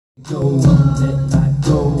Go, let light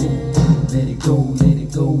go. Let it go, let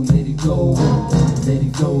it go, let it go. Let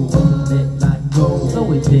it go, let light go.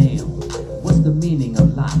 Slow it down. What's the meaning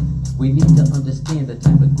of life? We need to understand the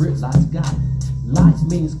type of grip life's got. Life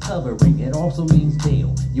means covering, it also means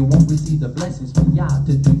veil. You won't receive the blessings from Yah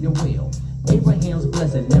to do your will. Abraham's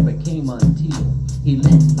blessing never came until he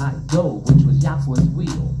let light go, which was Yahweh's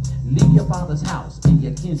will. Leave your father's house and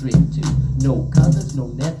your kindred too. No cousins, no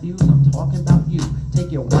nephews, I'm talking about you.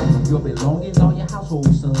 Take your wife, your belongings, all your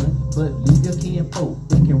household, son. But leave your kinfolk,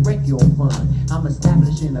 they can wreck your fun. I'm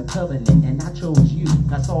establishing a covenant and I chose you.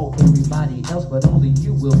 I saw everybody else, but only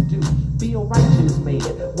you will do. Be a righteous man,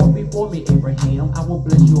 walk before me, Abraham. I will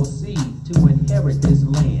bless your seed to inherit this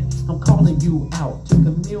land. I'm calling you out to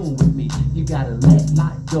commune with me. You gotta let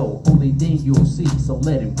light go, only then you'll see. So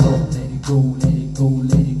let it go, let it go, let it go,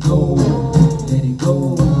 let it go. Let it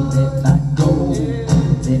go, let light go.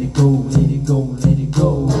 Let it go, let it go, let it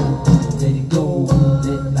go. Let it go,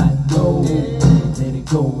 let light go. Let it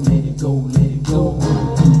go, let it go, let it go.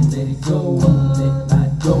 Let it go, let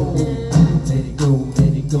light go. Let it go,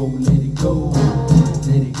 let it go, let it go.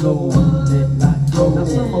 Let it go, let light go. Now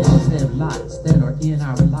some of us have lights that are in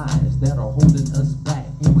our lives that are holding us back,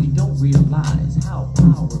 and we don't realize how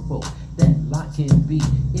powerful that light can be.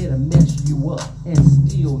 It'll mess you up and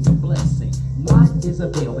steal your blessing. Light is a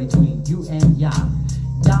veil between you and Yah.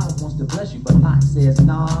 Yah wants to bless you, but Lot says,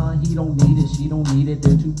 nah, he don't need it, she don't need it,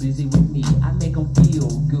 they're too busy with me. I make them feel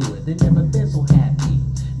good, they've never been so happy.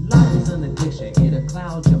 Light is an addiction, it'll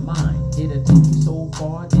cloud your mind. It'll take you so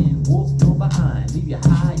far, then whoop your behind. Leave you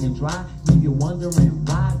high and dry, leave you wondering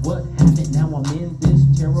why, what happened, now I'm in this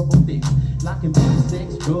terrible fix. Light can be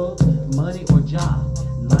sex, drugs, money, or job.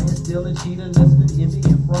 Lying, stealing, cheating, lusting, envy,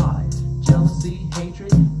 and pride. Jealousy,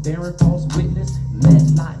 hatred, bearing false witness. Let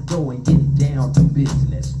light go and get down to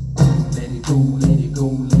business. Let it go, let it go,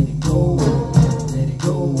 let it go. Let it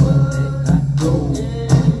go, let light go.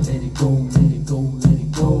 Let it go, let it go, let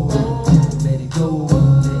it go. Let it go,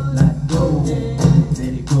 let light go.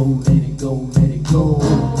 Let it go, let it go, let it go.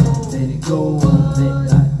 Let it go, let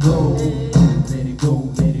light go. Let it go,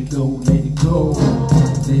 let it go, let it go.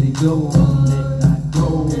 Let it go, let light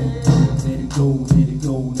go. Let it go, let it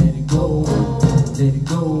go, let it go. Let it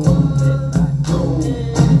go, let light go.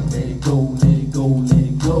 Let it go, let it go, let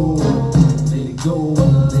it go. Let it go,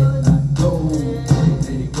 let light go.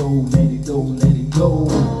 Let it go, let it go, let it go.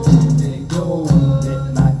 Let it go, let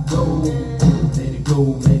light go. Let it go,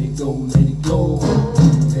 let it go, let it go.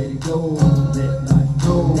 Let it go, let light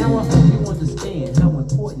go. Now I hope you understand how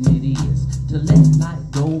important it is to let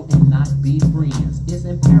light go and not be friends. It's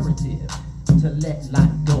imperative to let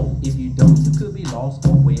light go. If you don't, you could be lost,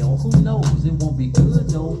 or well, who knows? It won't be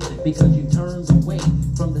good, no, because you turned away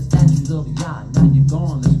from the statutes of Yah. Now you've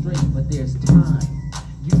gone astray, but there's time.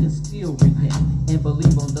 You can still repent and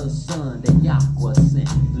believe on the Son that Yahweh sent.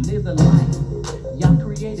 Live the life Yah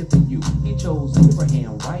created for you. He chose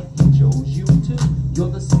Abraham, right? He chose you too. You're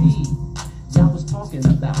the seed Yah was talking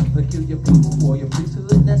about. Peculiar people, royal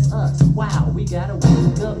priesthood, that's us. Wow, we gotta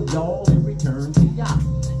wake up, y'all, and return to Yah.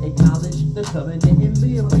 Acknowledge the covenant and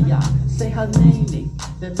live for Yah. Say Hanani,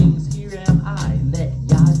 that means here am I. Let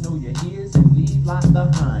Yah know you're his and leave life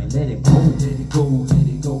behind. Let it go, let it go, let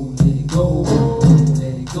it go, let it go.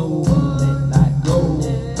 Let it go, let light go.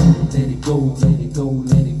 Let it go, let it go,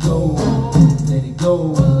 let it go. Let it go,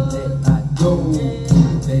 let light go.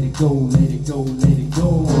 Let it go, let it go, let it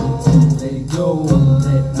go. Let it go,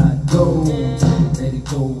 let light go. Let it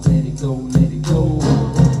go, let it go, let it go.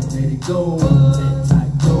 Let it go, let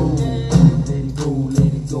light go. Let it go,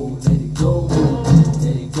 let it go, let it go.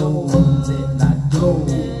 Let it go, let light go.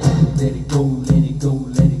 Let it go, let it go,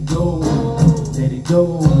 let it go. Let it go,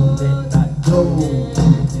 let light go.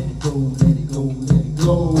 Let it go, let it go, let it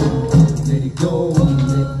go. Let it go,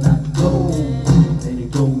 let light go. Let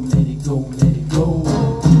it go, let it go, let it go.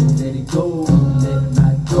 Let it go, let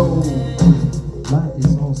light go. Light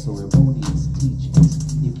is also erroneous teachings.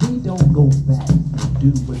 If we don't go back and do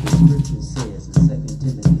what the scripture says in 2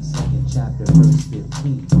 Timothy 2nd chapter verse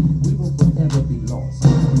 15, we will forever be lost.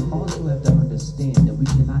 We also have to understand that we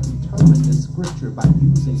cannot interpret the scripture by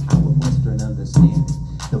using our Western understanding.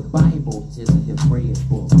 The Bible is a Hebraic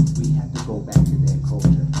book. We have to go back to their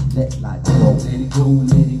culture. Let light go. Let it go,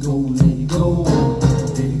 let it go, let it go.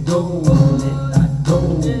 Let it go, let light go.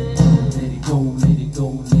 Let it go, let it go,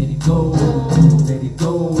 let it go. Let it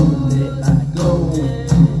go, let light go.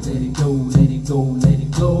 Let it go, let it go, let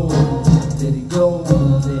it go. Let it go,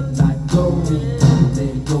 let light go. Let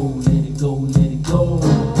it go, let it go, let it go.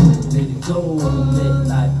 Let it go, let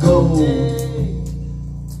light go.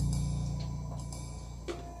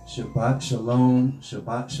 Shabbat shalom,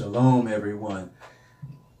 Shabbat shalom, everyone.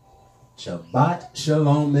 Shabbat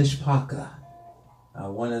shalom, mishpaka. I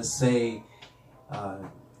want to say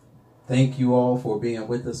thank you all for being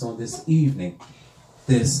with us on this evening,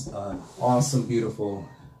 this awesome, beautiful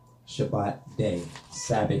Shabbat day,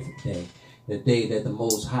 Sabbath day, the day that the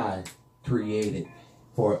Most High created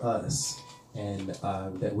for us, and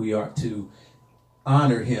that we are to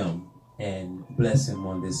honor him and bless him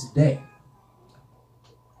on this day.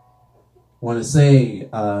 Want to say,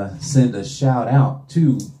 send a shout out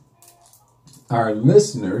to our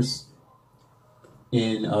listeners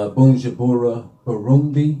in Bujumbura,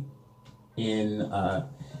 Burundi, in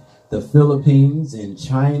the Philippines, in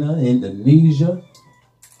China, Indonesia,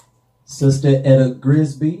 Sister Etta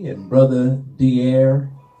Grisby and Brother Dier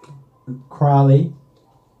Crowley,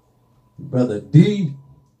 Brother D,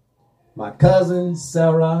 my cousin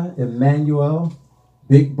Sarah Emmanuel,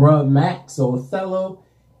 Big Brother Max Othello,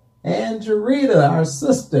 and Jarita, our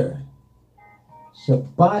sister.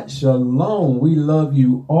 Shabbat shalom. We love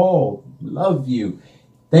you all. Love you.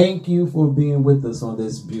 Thank you for being with us on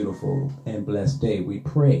this beautiful and blessed day. We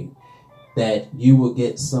pray that you will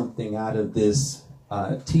get something out of this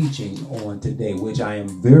teaching on today, which I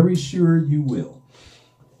am very sure you will.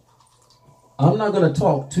 I'm not going to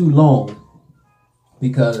talk too long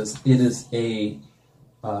because it is a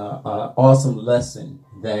awesome lesson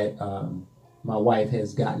that my wife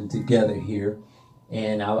has gotten together here,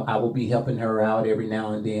 and I will be helping her out every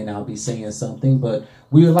now and then. I'll be saying something, but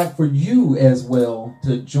we would like for you as well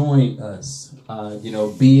to join us.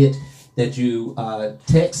 Be it that you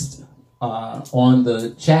text on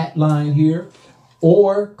the chat line here,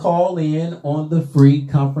 or call in on the free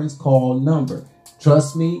conference call number.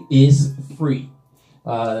 Trust me, it's free.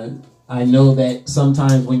 I know that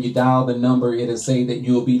sometimes when you dial the number, it'll say that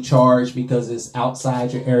you'll be charged because it's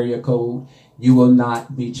outside your area code. You will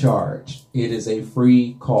not be charged. It is a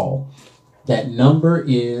free call. That number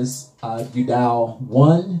is, you dial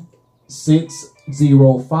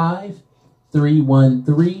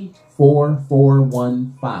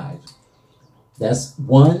 1-605-313-4415. That's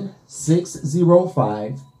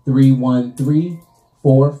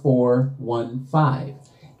 1-605-313-4415.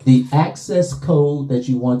 The access code that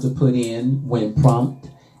you want to put in when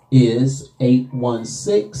prompt is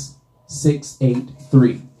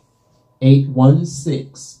 816-683.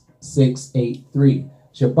 816-683.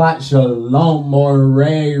 Shabbat shalom,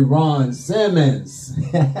 Moray Ron Simmons.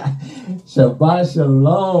 Shabbat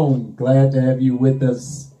shalom. Glad to have you with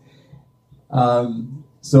us.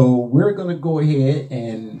 So we're going to go ahead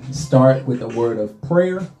and start with a word of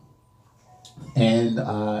prayer. And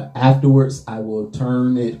afterwards, I will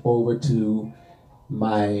turn it over to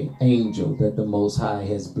my angel that the Most High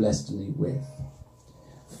has blessed me with.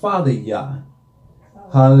 Father Yah,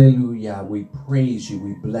 hallelujah, we praise you,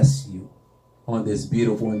 we bless you on this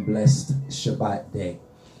beautiful and blessed Shabbat day.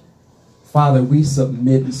 Father, we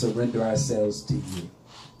submit and surrender ourselves to you.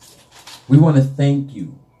 We want to thank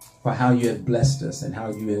you for how you have blessed us and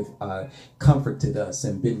how you have comforted us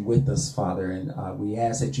and been with us, Father. And we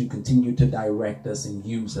ask that you continue to direct us and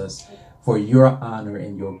use us for your honor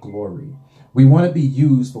and your glory. We want to be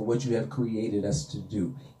used for what you have created us to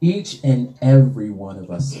do, each and every one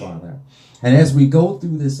of us, Father. And as we go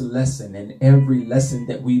through this lesson and every lesson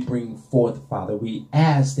that we bring forth, Father, we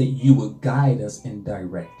ask that you would guide us and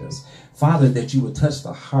direct us. Father, that you would touch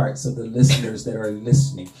the hearts of the listeners that are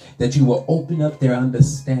listening, that you will open up their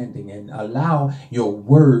understanding and allow your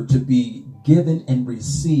word to be given and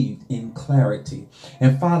received in clarity.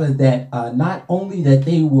 And Father, that not only that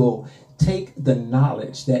they will take the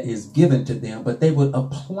knowledge that is given to them, but they would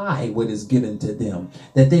apply what is given to them,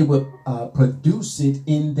 that they would produce it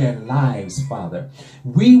in their lives, Father.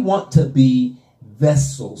 We want to be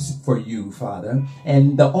vessels for you, Father.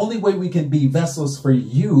 And the only way we can be vessels for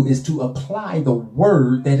you is to apply the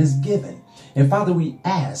word that is given. And Father, we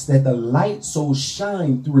ask that the light so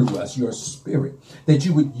shine through us, your spirit, that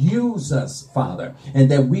you would use us, Father,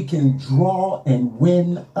 and that we can draw and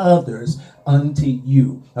win others unto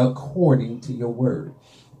you according to your word.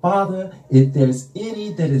 Father, if there's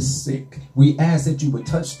any that is sick, we ask that you would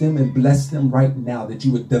touch them and bless them right now, that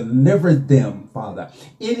you would deliver them, Father.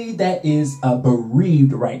 Any that is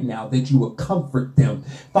bereaved right now, that you would comfort them.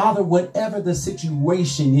 Father, whatever the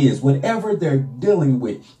situation is, whatever they're dealing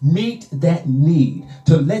with, meet that need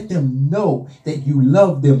to let them know that you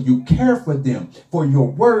love them, you care for them. For your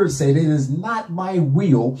word said, it is not my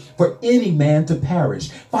will for any man to perish.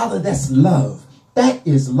 Father, that's love. That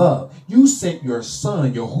is love. You sent your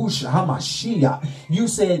son, Yahushua HaMashiach. You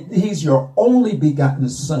said he's your only begotten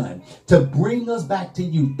son to bring us back to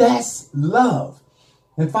you. That's love.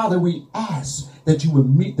 And Father, we ask that you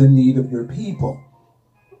would meet the need of your people.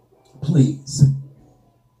 Please,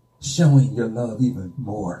 showing your love even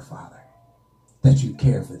more, Father, that you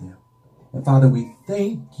care for them. And Father, we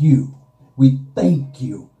thank you. We thank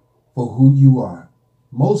you for who you are.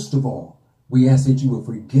 Most of all, we ask that you will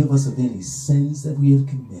forgive us of any sins that we have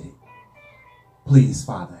committed. Please,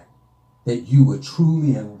 Father, that you would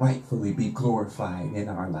truly and rightfully be glorified in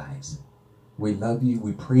our lives. We love you,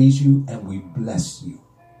 we praise you, and we bless you.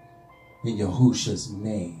 In Yahushua's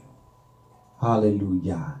name.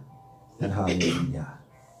 Hallelujah and hallelujah.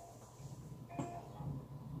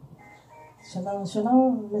 Shalom,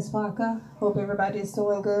 shalom, Miss Waka. Hope everybody's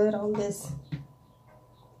doing good on this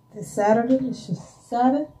Saturday. It's just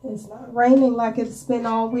Sabbath. It's not raining like it's been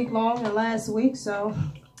all week long and last week, so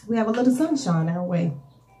we have a little sunshine our way.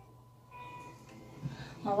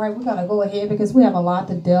 All right, we're going to go ahead because we have a lot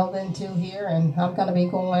to delve into here, and I'm going to be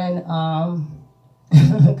going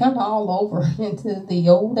kind of all over into the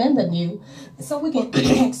old and the new, so we can,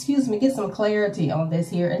 excuse me, get some clarity on this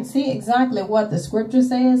here and see exactly what the scripture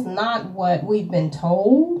says, not what we've been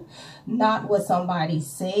told, not what somebody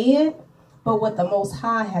said, but what the Most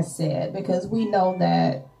High has said, because we know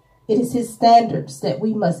that it is his standards that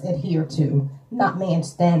we must adhere to, not man's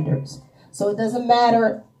standards. So it doesn't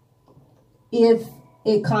matter if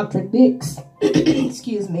it contradicts,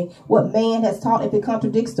 excuse me, what man has taught. If it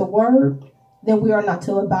contradicts the word, then we are not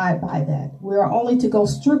to abide by that. We are only to go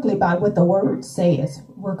strictly by what the word says,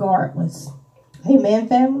 regardless. Amen,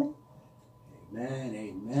 family? Amen,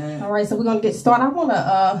 amen. All right, so we're going to get started. I want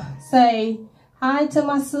to say hi to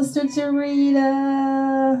my sister,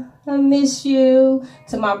 Jarita. I miss you.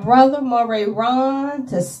 To my brother, Murray Ron.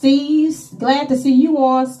 To Steve. Glad to see you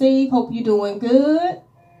on, Steve. Hope you're doing good.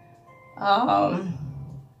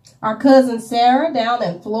 Our cousin Sarah down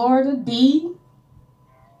in Florida, Dee.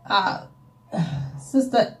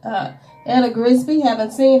 Sister Etta Grisby,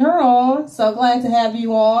 haven't seen her on, so glad to have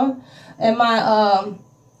you on. And my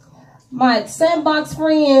sandbox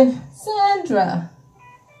friend Sandra,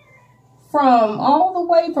 from all the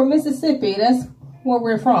way from Mississippi. That's where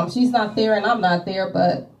we're from. She's not there and I'm not there,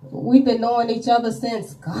 but we've been knowing each other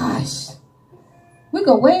since, gosh, we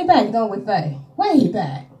go way back, don't we, Faye? Way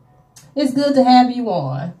back. It's good to have you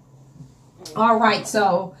on. All right,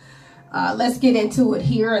 so let's get into it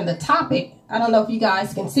here. And the topic, I don't know if you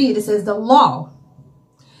guys can see it. It says the law.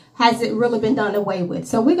 Has it really been done away with?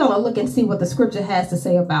 So we're going to look and see what the scripture has to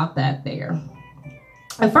say about that there.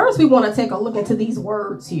 And first, we want to take a look into these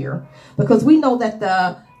words here, because we know that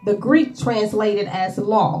the Greek translated as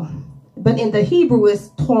law, but in the Hebrew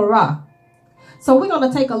is Torah. So we're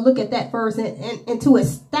going to take a look at that first and to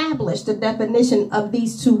establish the definition of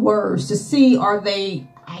these two words to see, are they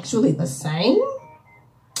actually the same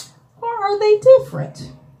or are they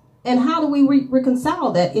different? And how do we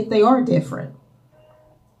reconcile that if they are different?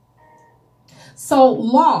 So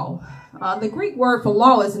law, the Greek word for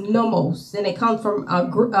law is nomos, and it comes from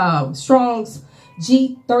Strong's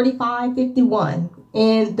G3551.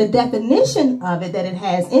 And the definition of it that it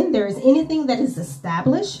has in there is anything that is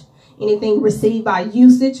established, anything received by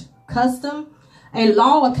usage, custom, a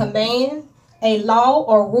law, a command, a law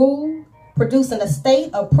or rule, producing a state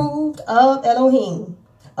approved of Elohim,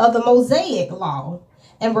 of the Mosaic law,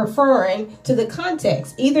 and referring to the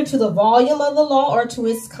context, either to the volume of the law or to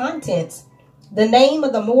its contents. The name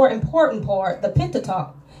of the more important part, the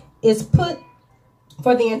Pentateuch, is put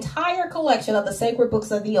for the entire collection of the sacred books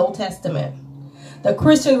of the Old Testament. The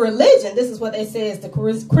Christian religion, this is what it says, the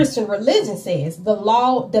Christian religion says, the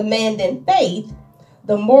law demanding faith,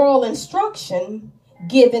 the moral instruction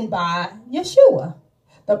given by Yeshua,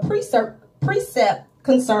 the precept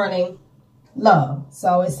concerning love.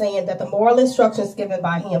 So it's saying that the moral instructions given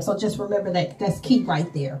by him. So just remember that, that's key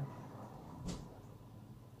right there.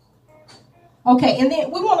 Okay, and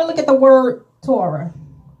then we want to look at the word Torah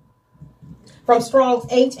from Strong's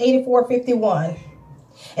H8451.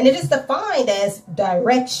 And it is defined as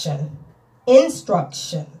direction,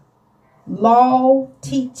 instruction, law,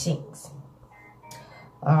 teachings.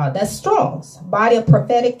 That's Strong's. Body of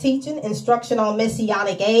prophetic teaching, instruction on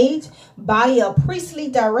messianic age, body of priestly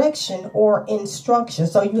direction or instruction.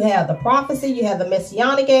 So you have the prophecy, you have the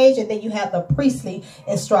messianic age, and then you have the priestly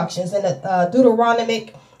instructions in the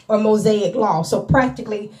Deuteronomic or Mosaic law. So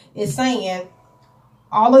practically it's saying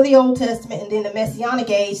all of the Old Testament and then the Messianic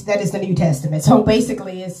age, that is the New Testament. So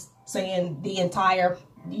basically it's saying the entire,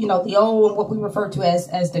 the old and what we refer to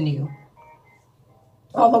as the new.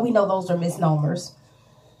 Although we know those are misnomers.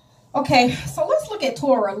 Okay, so let's look at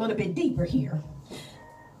Torah a little bit deeper here.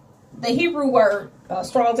 The Hebrew word,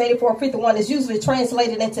 Strong's 8451, is usually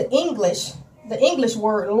translated into English, the English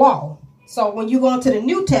word law. So when you go into the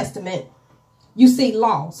New Testament, you see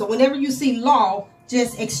law. So whenever you see law,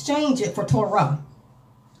 just exchange it for Torah,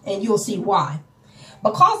 and you'll see why.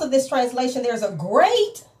 Because of this translation, there's a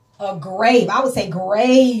grave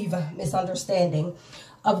misunderstanding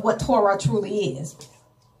of what Torah truly is.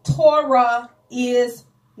 Torah is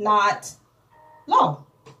not law.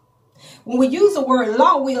 When we use the word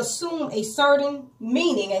law, we assume a certain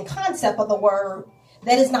meaning and concept of the word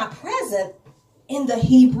that is not present in the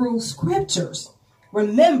Hebrew scriptures.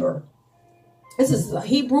 Remember, this is a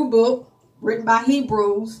Hebrew book written by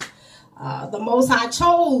Hebrews. The Most High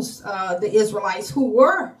chose the Israelites who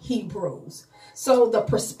were Hebrews. So the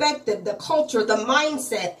perspective, the culture, the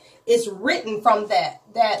mindset is written from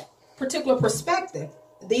that particular perspective.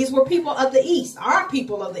 These were people of the East, our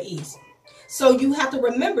people of the East. So you have to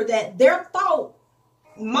remember that their thought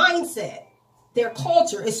mindset, their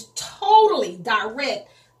culture is totally direct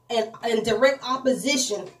and direct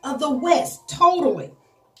opposition of the West. Totally.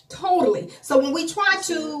 So when we try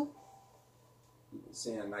to...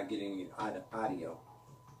 Saying I'm not getting audio.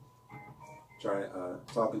 Try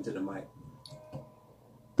talking to the mic.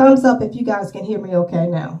 Thumbs up if you guys can hear me okay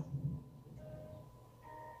now.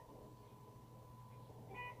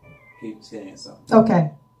 Keep saying something.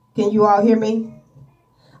 Okay. Can you all hear me?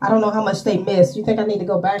 I don't know how much they missed. You think I need to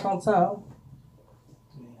go back on some?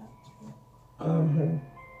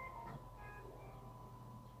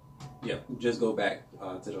 Yeah, just go back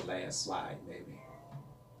to the last slide, maybe.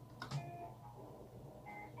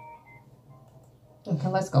 Okay,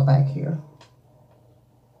 let's go back here.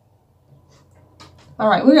 All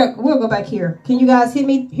right, we'll go back here. Can you guys hear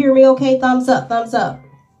me okay? Thumbs up, thumbs up.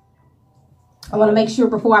 I want to make sure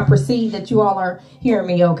before I proceed that you all are hearing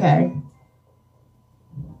me okay.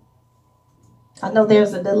 I know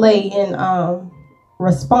there's a delay in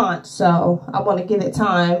response, so I want to give it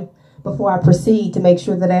time before I proceed to make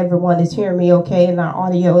sure that everyone is hearing me okay and our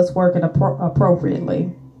audio is working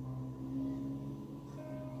appropriately.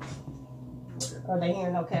 Are they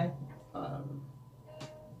hearing okay?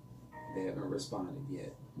 They haven't responded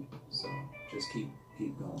yet, so just keep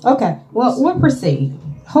going. Okay, well, we'll proceed.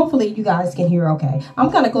 Hopefully you guys can hear okay. I'm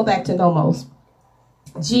going to go back to Nomos.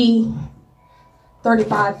 G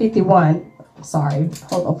 3551. Sorry,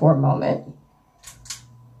 hold on for a moment.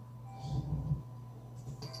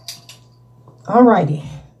 Alrighty.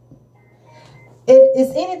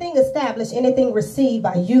 Is anything established, anything received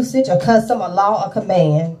by usage, a custom, a law, a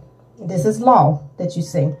command? This is law that you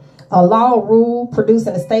see. A law, rule, produced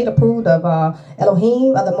in a state approved of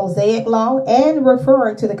Elohim, of the Mosaic law, and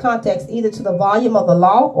referring to the context either to the volume of the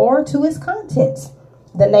law or to its contents.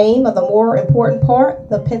 The name of the more important part,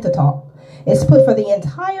 the Pentateuch, is put for the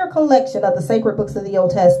entire collection of the sacred books of the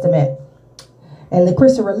Old Testament. And the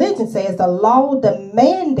Christian religion says the law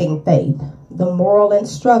demanding faith, the moral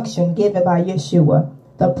instruction given by Yeshua,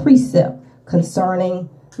 the precept concerning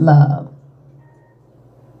love.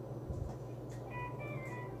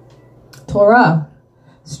 Torah,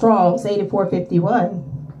 Strong's 8451,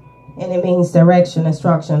 and it means direction,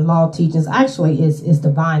 instruction, law, teachings. Actually, is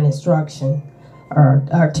divine instruction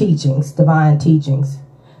or teachings, divine teachings.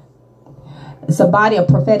 It's a body of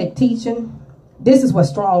prophetic teaching. This is what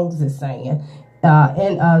Strong's is saying.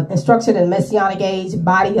 Instruction in the Messianic age,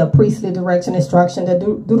 body of priestly direction, instruction, the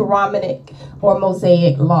Deuteronomic or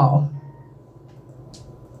Mosaic law.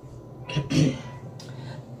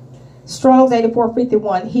 Strong's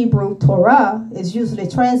 8451 Hebrew Torah is usually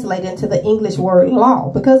translated into the English word law.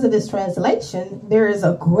 Because of this translation, there is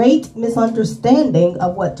a great misunderstanding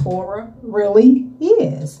of what Torah really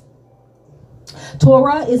is.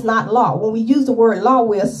 Torah is not law. When we use the word law,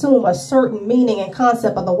 we assume a certain meaning and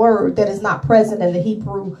concept of the word that is not present in the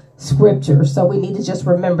Hebrew scripture. So we need to just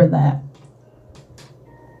remember that.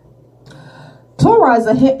 Torah is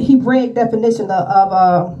a Hebraic definition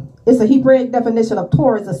it's a Hebraic definition of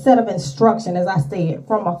Torah is a set of instruction, as I said,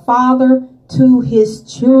 from a father to his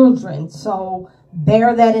children. So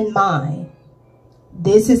bear that in mind.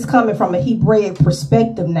 This is coming from a Hebraic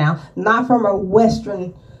perspective now, not from a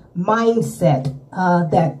Western mindset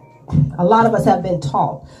that a lot of us have been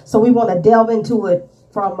taught. So we want to delve into it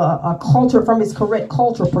from a culture, from its correct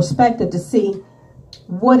cultural perspective to see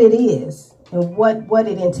what it is and what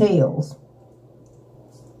it entails.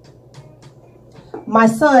 My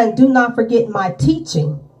son, do not forget my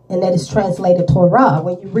teaching, and that is translated Torah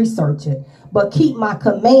when you research it, but keep my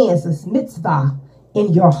commands as mitzvah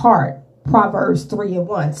in your heart, Proverbs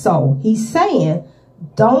 3:1. So he's saying,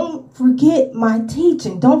 don't forget my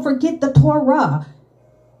teaching. Don't forget the Torah.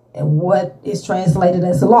 And what is translated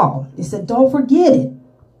as law. He said, don't forget it,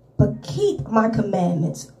 but keep my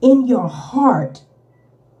commandments in your heart.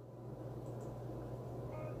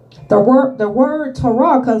 The word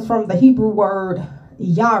Torah comes from the Hebrew word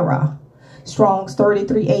yara, Strong's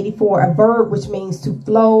 3384, a verb which means to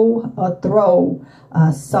flow or throw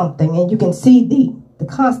something. And you can see the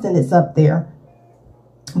constant is up there,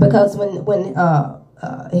 because when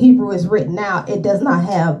Hebrew is written out, it does not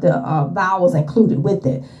have the vowels included with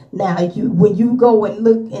it. Now, when you go and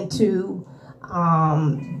look into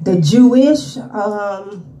the Jewish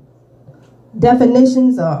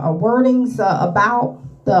definitions or wordings about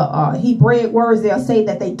the Hebraic words, they'll say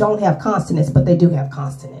that they don't have consonants, but they do have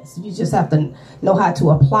consonants. You just have to know how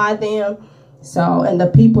to apply them. So, and the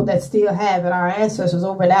people that still have it, our ancestors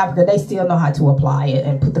over in Africa, they still know how to apply it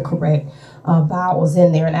and put the correct vowels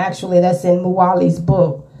in there. And actually, that's in Muwali's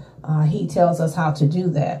book. He tells us how to do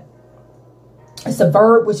that. It's a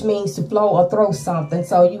verb which means to flow or throw something.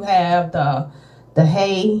 So you have the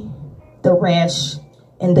hey, the resh,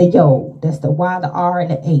 and the yo. That's the Y, the R,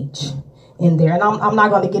 and the H in there. And I'm not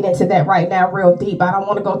going to get into that right now real deep. I don't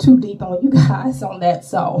want to go too deep on you guys on that.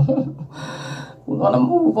 So we're going to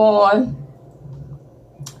move on.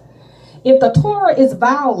 If the Torah is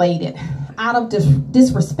violated out of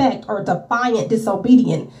disrespect or defiant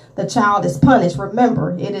disobedience, the child is punished.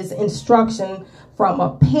 Remember, it is instruction from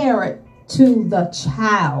a parent to the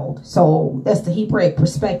child. So that's the Hebraic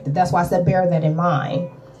perspective. That's why I said bear that in mind.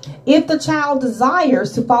 If the child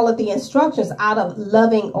desires to follow the instructions out of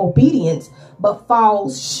loving obedience, but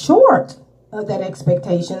falls short of that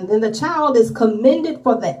expectation, then the child is commended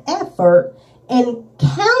for the effort and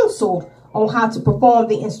counseled on how to perform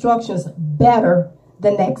the instructions better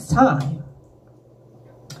the next time.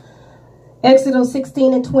 Exodus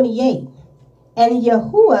 16:28. And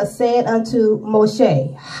Yahuwah said unto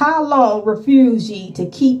Moshe, how long refuse ye to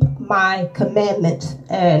keep my commandments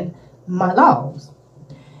and my laws?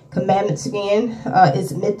 Commandments again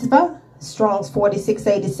is mitzvah, Strong's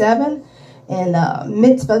 4687. And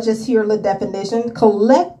mitzvah, just hear the definition.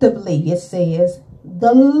 Collectively, it says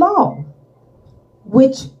the law,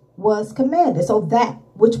 which was commanded. So that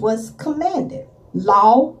which was commanded.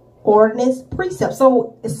 Law, ordinance, precept.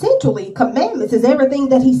 So essentially, commandments is everything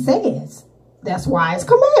that he says. That's why it's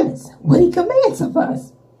commandments. What he commands of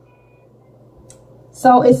us.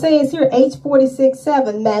 So it says here,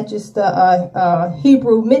 H46:7 matches the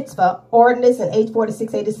Hebrew mitzvah ordinance, and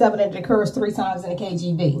H46:87, it occurs 3 times in the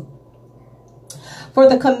KJV. For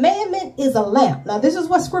the commandment is a lamp. Now this is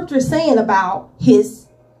what scripture is saying about his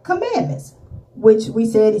commandments, which we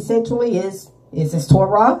said essentially is his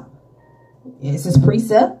Torah, is his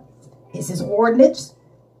precept, is his ordinance.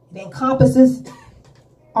 It encompasses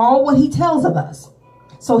all what he tells of us.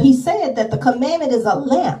 So he said that the commandment is a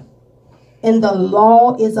lamp, and the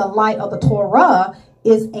law is a light, or the Torah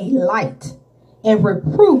is a light, and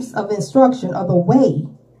reproofs of instruction of the way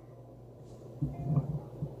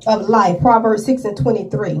of life. Proverbs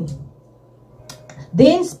 6:23.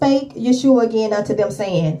 Then spake Yeshua again unto them,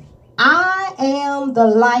 saying, I am the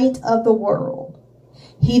light of the world.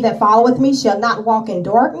 He that followeth me shall not walk in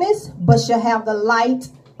darkness, but shall have the light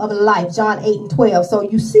of life. John 8:12. So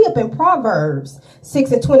you see up in Proverbs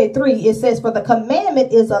 6:23, it says, for the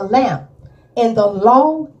commandment is a lamp, and the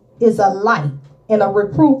law is a light, and a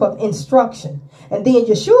reproof of instruction. And then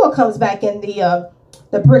Yeshua comes back in the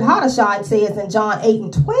Brit Hadashah and says in John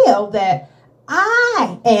 8:12 that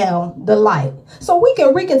I am the light. So we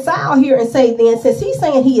can reconcile here and say then, since he's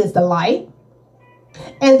saying he is the light,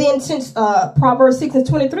 and then since Proverbs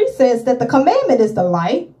 6:23 says that the commandment is the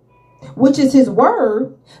light, which is his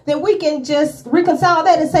word, then we can just reconcile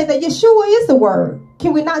that and say that Yeshua is the word.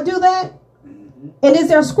 Can we not do that? And is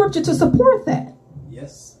there scripture to support that?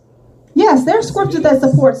 Yes. Yes, there's scripture that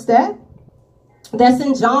supports that. That's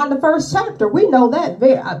in John, the 1st chapter. We know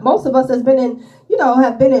that. Most of us has been in,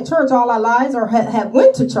 have been in church all our lives, or have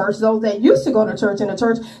went to church. Those that used to go to church, in the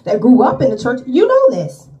church, that grew up in the church, you know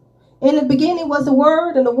this. In the beginning was the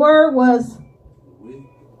Word, and the Word was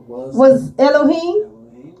Elohim,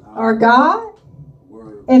 or God.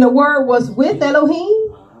 And the Word was with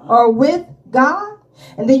Elohim, or with God.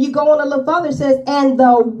 And then you go on a little further, it says, and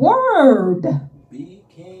the Word,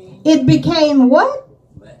 it became what?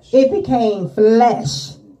 It became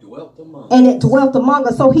flesh, and it dwelt among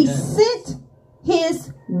us. So he sent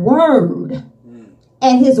his word,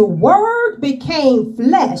 and his word became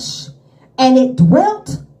flesh, and it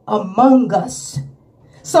dwelt among us.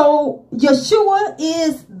 So Yeshua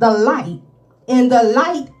is the light, and the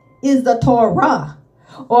light is the Torah,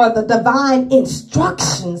 or the divine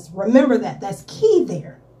instructions. Remember that. That's key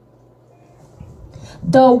there.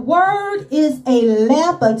 The word is a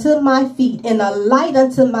lamp unto my feet and a light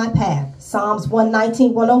unto my path. Psalms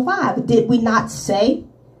 119:105. Did we not say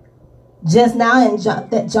Just now in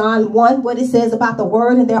John 1, what it says about the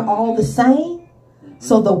word, and they're all the same.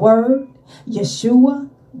 So the word, Yeshua,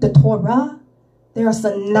 the Torah, they're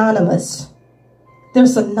synonymous. They're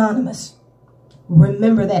synonymous.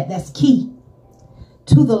 Remember that. That's key.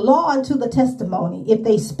 To the law and to the testimony, if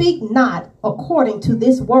they speak not according to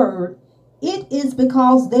this word, it is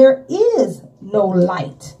because there is no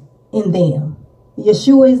light in them.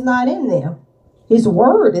 Yeshua is not in them. His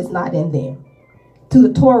word is not in them. To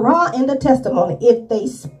the Torah and the testimony, if they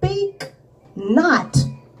speak not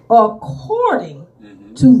according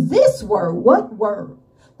to this word. What word?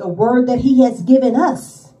 The word that he has given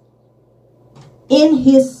us in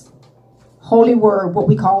his holy word, what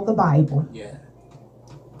we call the Bible. Yeah.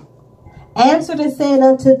 Answered and said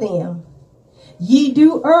unto them, ye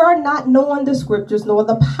do err, not knowing the scriptures nor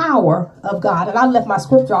the power of God. And I left my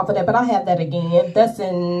scripture off of that, but I have that again. That's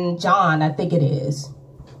in John, I think it is.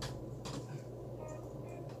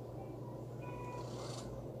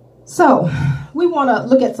 So we want to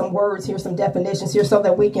look at some words here, some definitions here, so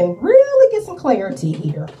that we can really get some clarity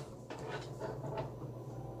here.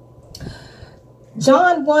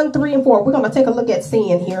 John 1, 3, and 4. We're going to take a look at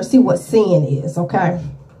sin here, see what sin is, okay?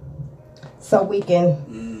 So we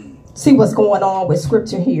can see what's going on with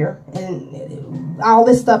scripture here. And all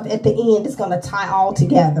this stuff at the end is going to tie all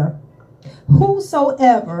together.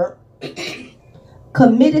 Whosoever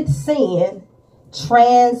committeth sin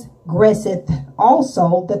transgresseth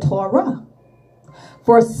also the Torah.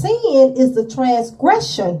 For sin is the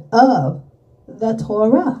transgression of the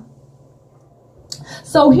Torah.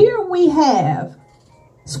 So here we have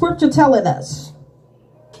scripture telling us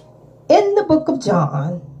in the book of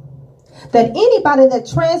John that anybody that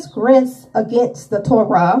transgress against the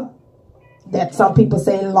Torah, that some people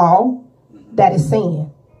say law, that is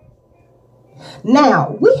sin.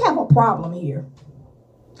 Now, we have a problem here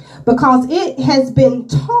because it has been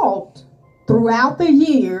taught throughout the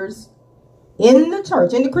years in the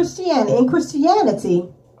church, in Christianity,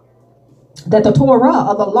 that the Torah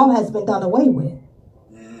or the law has been done away with.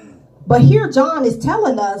 But here John is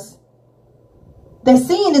telling us that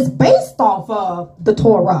sin is based off of the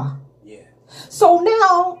Torah. Yeah. So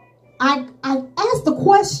now I ask the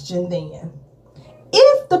question then,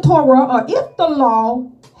 if the Torah or if the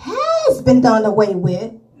law has been done away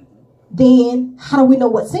with, then how do we know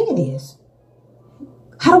what sin is?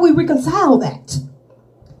 How do we reconcile that?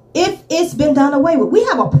 If it's been done away with, we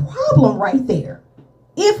have a problem right there.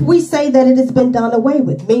 If we say that it has been done away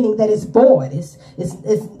with, meaning that it's void, it's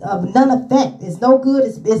of none effect, it's no good,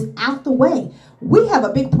 it's out the way, we have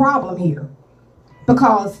a big problem here.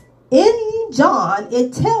 Because in John,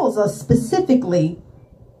 it tells us specifically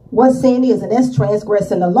what sin is, and that's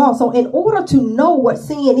transgressing the law. So in order to know what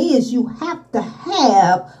sin is, you have to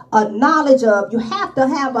have a knowledge of, you have to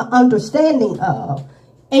have an understanding of,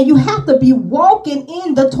 and you have to be walking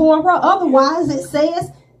in the Torah. Otherwise, it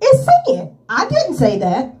says it's sin. I didn't say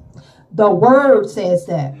that. The word says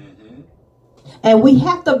that. And we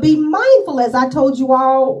have to be mindful, as I told you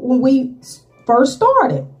all when we first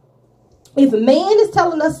started. If man is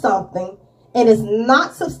telling us something and it's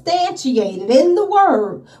not substantiated in the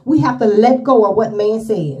word, we have to let go of what man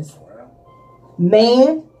says.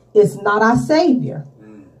 Man is not our Savior.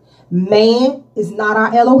 Man is not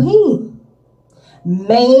our Elohim.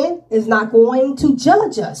 Man is not going to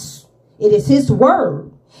judge us. It is his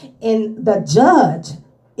word. And the judge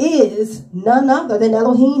is none other than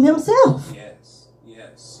Elohim himself. Yes.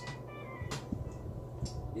 Yes.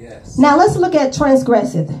 Yes. Now let's look at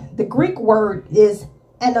transgressive. The Greek word is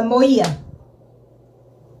anomia.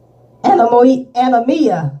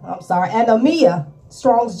 Anomia.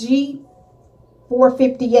 Strong's G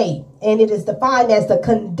 458. And it is defined as the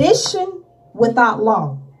condition without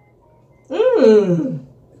law.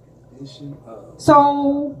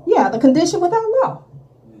 So, yeah, the condition without law.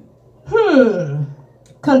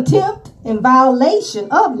 Contempt and violation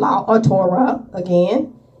of law or Torah,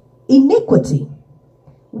 again, iniquity,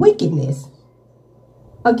 wickedness.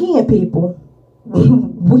 Again, people,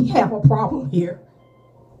 we have a problem here.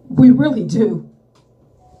 We really do.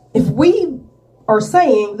 If we are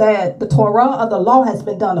saying that the Torah or the law has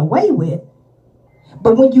been done away with,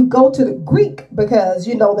 but when you go to the Greek, because,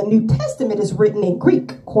 you know, the New Testament is written in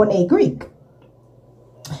Greek, Koine Greek.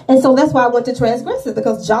 And so that's why I went to transgressive,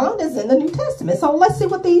 because John is in the New Testament. So let's see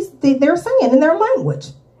what they're saying in their language.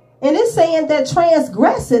 And it's saying that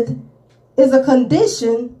transgressive is a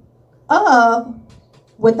condition of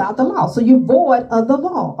without the law. So you're void of the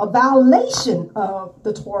law, a violation of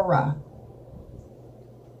the Torah.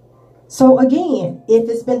 So again, if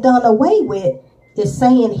it's been done away with, it's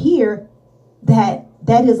saying here that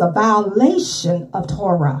that is a violation of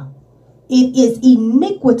Torah. It is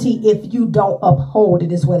iniquity if you don't uphold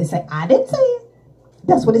it, is what it's saying. I didn't say it.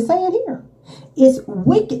 That's what it's saying here. It's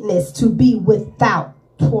wickedness to be without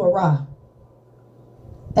Torah.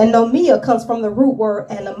 And nomia comes from the root word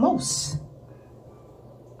animos.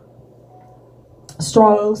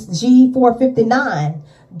 Strong's G459,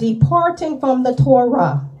 departing from the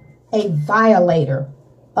Torah, a violator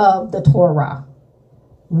of the Torah.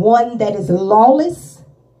 One that is lawless,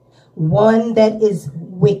 one that is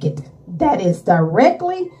wicked. That is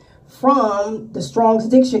directly from the Strong's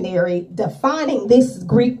Dictionary defining this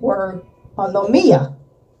Greek word anomia.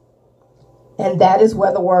 And that is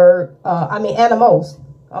where the word, animos,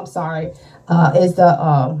 is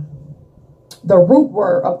the root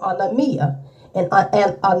word of anomia. And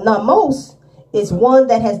anamos is one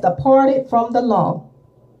that has departed from the law.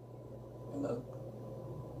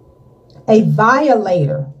 A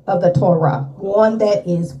violator of the Torah, one that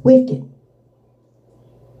is wicked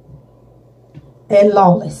and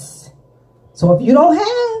lawless. So if you don't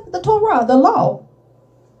have the Torah, the law,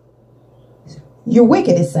 you're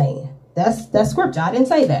wicked, it's saying. That's scripture. I didn't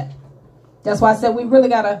say that. That's why I said we really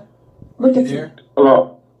got to look at it.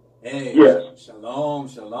 Hello. Hey. Yes. Shalom,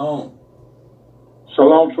 shalom.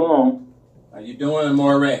 Shalom, shalom. How you doing,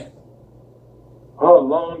 Moray? Oh,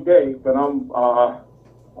 long day, but I'm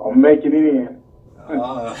making it in.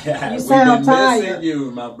 You sound tired. Missing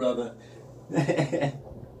you, my brother.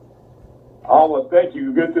 Oh, well, thank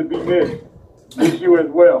you. Good to be missed. Miss you as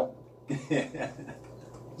well.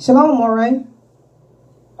 Shalom, Moray.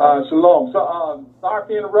 Shalom. So, sorry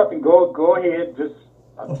for interrupting. Go ahead.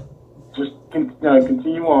 Just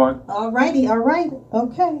continue on. All righty. All right.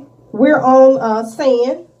 Okay. We're on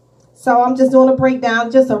sin. So I'm just doing a breakdown,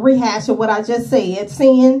 just a rehash of what I just said.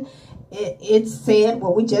 Sin, it said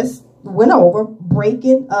what we just went over,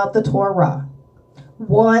 breaking of the Torah.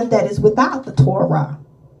 One that is without the Torah.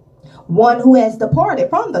 One who has departed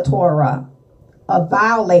from the Torah. A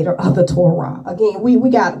violator of the Torah. Again, we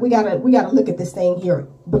gotta look at this thing here,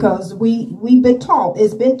 because we've been taught,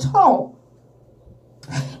 it's been taught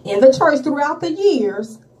in the church throughout the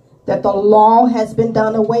years that the law has been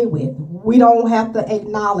done away with. We don't have to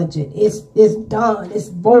acknowledge it. It's done. It's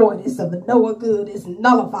void. It's of no good. It's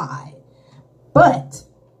nullified. But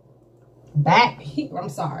back here,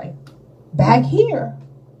 back here.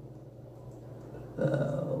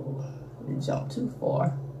 Oh, we jumped too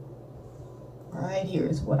far. Right here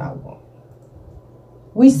is what I want.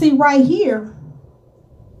 We see right here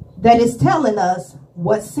that it's telling us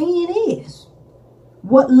what sin is,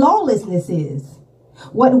 what lawlessness is,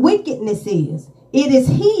 what wickedness is. It is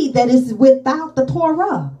he that is without the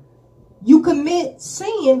Torah. You commit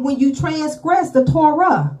sin when you transgress the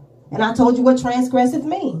Torah. And I told you what transgressive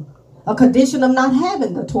means. A condition of not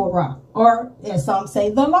having the Torah, or as some say,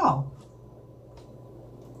 the law.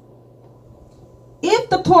 If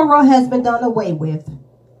the Torah has been done away with,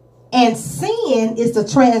 and sin is the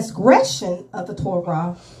transgression of the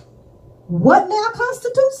Torah, what now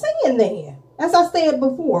constitutes sin then? As I said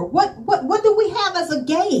before, what do we have as a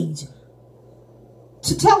gauge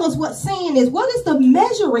to tell us what sin is? What is the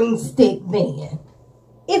measuring stick then?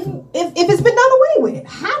 If it's been done away with,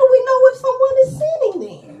 how do we know if someone is sinning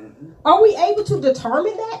then? Are we able to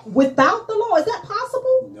determine that without the law? Is that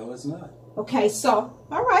possible? No, it's not. Okay, so,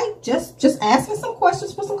 all right, just asking some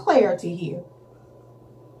questions for some clarity here.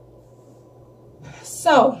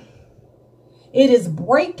 So, it is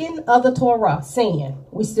breaking of the Torah, sin.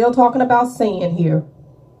 We're still talking about sin here.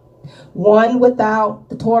 One without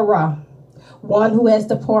the Torah. One who has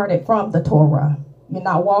departed from the Torah. You're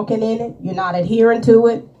not walking in it. You're not adhering to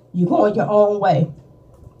it. You're going your own way.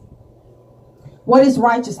 What is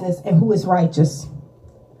righteousness and who is righteous?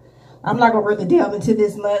 I'm not going to really delve into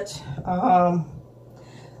this much. I'm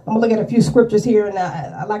going to look at a few scriptures here. And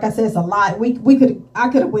like I said, it's a lot. I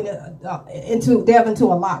could have delved into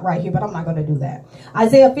a lot right here, but I'm not going to do that.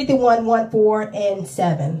 Isaiah 51, 1, 4, and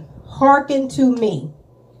 7. Hearken to me,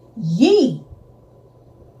 ye,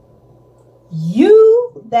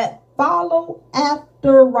 you that follow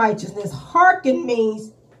after righteousness. Hearken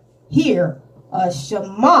means hear,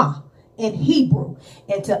 Shema in Hebrew,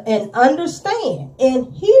 and understand.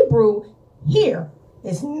 In Hebrew, hear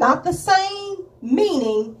is not the same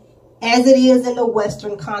meaning as it is in the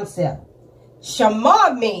Western concept.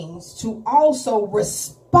 Shema means to also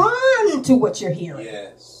respond to what you're hearing.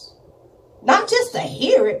 Yes. Not just to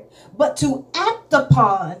hear it, but to act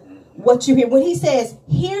upon what you hear. When he says,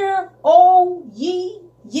 hear, O ye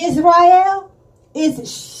Israel,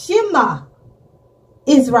 is Shema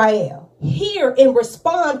Israel. Hear and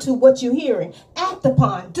respond to what you're hearing. Act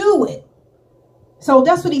upon, do it. So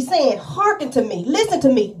that's what he's saying. Hearken to me. Listen to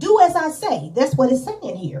me. Do as I say. That's what it's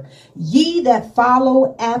saying here. Ye that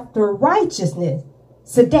follow after righteousness.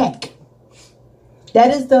 Tzedek.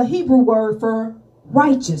 That is the Hebrew word for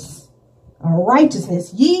righteous. Or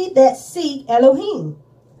righteousness. Ye that seek Elohim.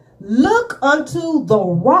 Look unto the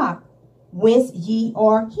rock whence ye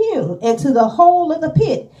are hewn, and to the hole of the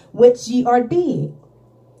pit whence ye are digged.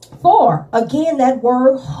 For, again, that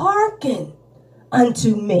word, hearken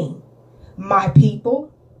unto me, my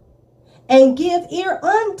people, and give ear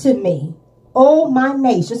unto me, O my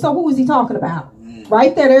nation. So who is he talking about?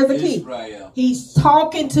 Right there, there's the key. Israel. He's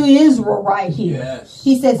talking to Israel right here. Yes.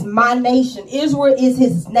 He says, my nation. Israel is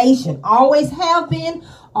his nation. Always have been,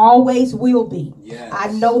 always will be. Yes.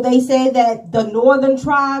 I know they say that the northern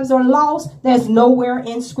tribes are lost. There's nowhere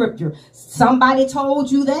in scripture. Somebody told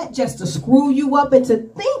you that just to screw you up into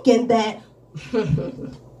thinking that,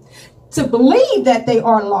 to believe that they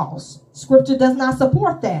are lost. Scripture does not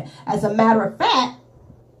support that. As a matter of fact,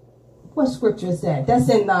 what scripture is that? That's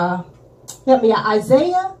in, help me out,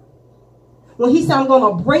 Isaiah. When he said, I'm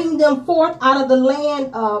going to bring them forth out of the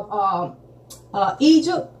land of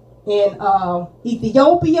Egypt and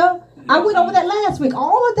Ethiopia. I went over that last week.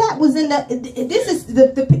 All of that was in the, this is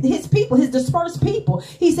his people, his dispersed people.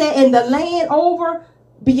 He said, in the land over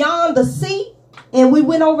beyond the sea. And we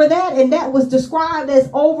went over that, and that was described as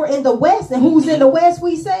over in the west. And who's in the west,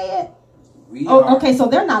 we said? Okay, so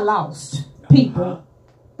they're not lost people.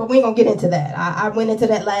 But we ain't going to get into that. I went into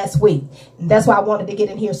that last week. And that's why I wanted to get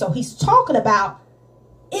in here. So he's talking about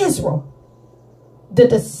Israel, the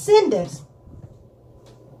descendants,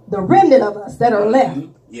 the remnant of us that are left.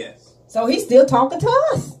 Yes. So he's still talking to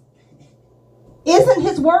us. Isn't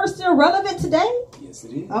his word still relevant today? Yes,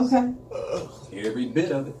 it is. Okay. Every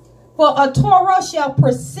bit of it. For a Torah shall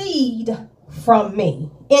proceed from me.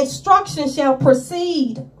 Instruction shall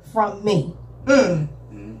proceed from me.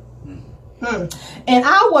 And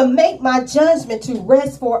I will make my judgment to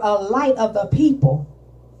rest for a light of the people.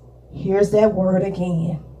 Here's that word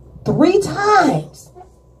again. 3 times.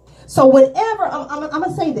 So whenever, I'm going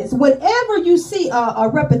to say this. Whenever you see a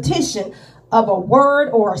repetition of a word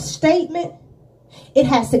or a statement, it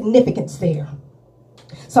has significance there.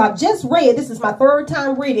 So I've just read, this is my 3rd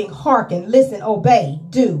time reading, hearken, listen, obey,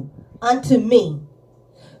 do unto me.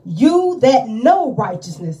 You that know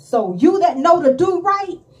righteousness. So you that know to do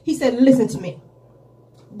right, he said, listen to me.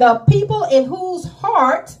 The people in whose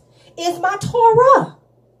heart is my Torah.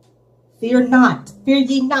 Fear not, fear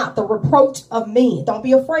ye not the reproach of men. Don't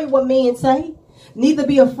be afraid what men say. Neither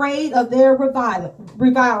be afraid of their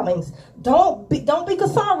revilings. Don't be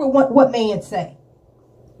concerned with what men say.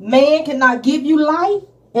 Man cannot give you life,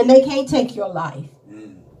 and they can't take your life.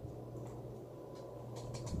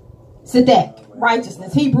 Tzedek,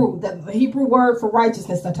 righteousness, Hebrew, the Hebrew word for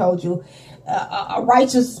righteousness, I told you. A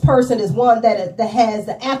righteous person is one that has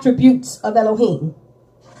the attributes of Elohim.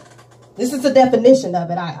 This is the definition of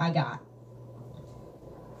it I got.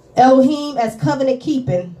 Elohim as covenant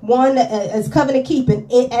keeping, one as covenant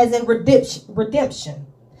keeping, as in redemption.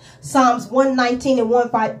 Psalms 119 and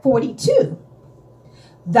 142.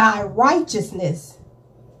 Thy righteousness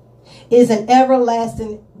is an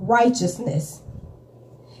everlasting righteousness,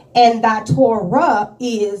 and thy Torah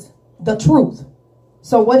is the truth.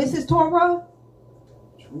 So what is his Torah?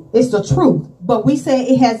 It's the truth. But we say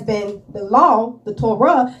it has been, the law, the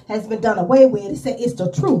Torah, has been done away with. It said it's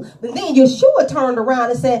the truth. But then Yeshua turned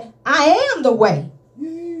around and said, I am the way,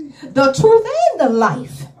 the truth, and the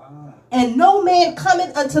life. And no man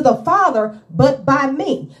cometh unto the Father but by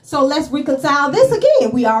me. So let's reconcile this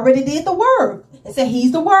again. We already did the word. And said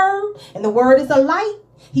he's the word. And the word is the light.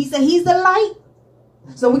 He said he's the light.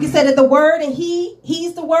 So we can say that the word and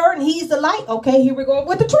he's the word and he's the light. Okay, here we go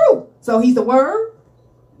with the truth. So he's the word.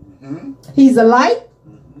 He's the light.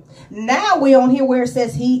 Now we're on here where it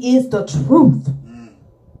says he is the truth.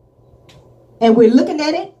 And we're looking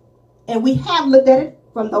at it. And we have looked at it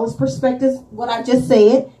from those perspectives, what I just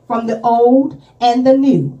said, from the old and the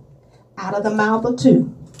new, out of the mouth of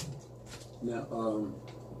two. Now,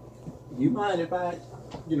 you mind if I,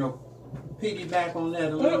 piggyback on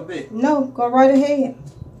that a little bit? No, go right ahead.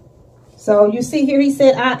 So you see here, he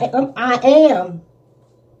said, I am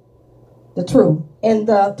the truth. And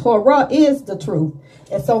the Torah is the truth.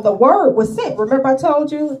 And so the word was sent. Remember I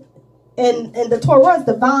told you? And the Torah is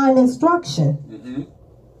divine instruction.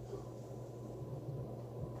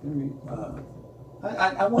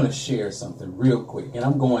 I want to share something real quick, and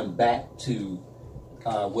I'm going back to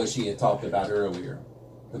what she had talked about earlier,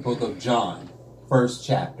 the book of John, 1st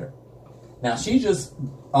chapter. Now, she just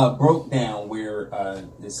broke down where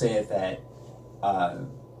it said that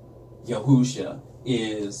Yahusha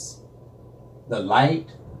is the light,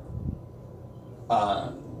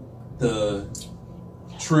 the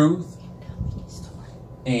truth,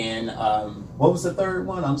 and what was the third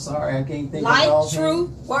one? I'm sorry, I can't think of it all. Light, truth,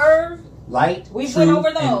 word. Light, We truth, went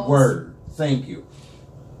over those. and word. Thank you.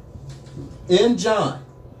 In John,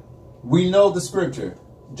 we know the scripture.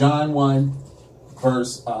 John 1,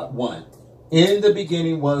 verse 1. In the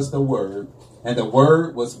beginning was the Word, and the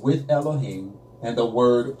Word was with Elohim, and the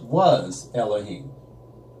Word was Elohim.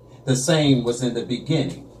 The same was in the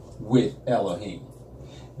beginning with Elohim.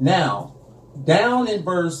 Now, down in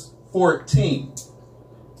verse 14,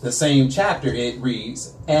 the same chapter, it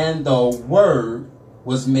reads, and the Word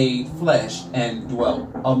was made flesh and dwelt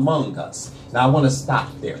among us. Now, I want to stop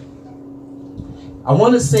there. I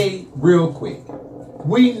want to say real quick,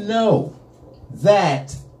 we know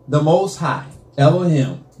that the Most High,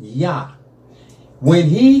 Elohim, Yah, when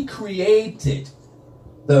he created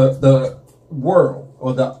the world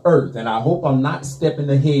or the earth, and I hope I'm not stepping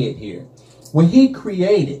ahead here, when he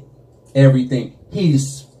created everything, he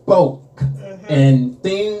spoke and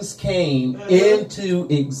things came into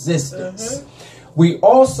existence. We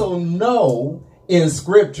also know in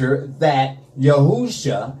scripture that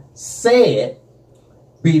Yahusha said,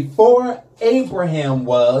 before Abraham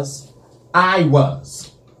was, I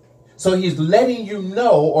was. So he's letting you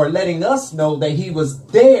know, or letting us know, that he was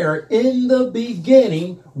there in the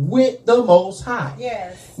beginning with the Most High.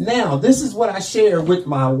 Yes. Now, this is what I share with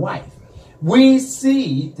my wife. We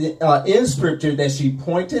see in scripture that she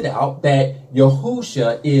pointed out that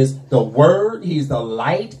Yahusha is the word, he's the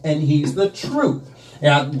light, and he's the truth.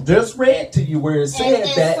 And I just read to you where it said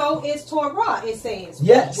that. And so is Torah, it says.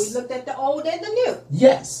 Yes. We looked at the old and the new.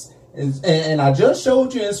 Yes. And I just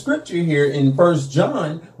showed you in scripture here in 1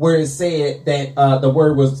 John where it said that the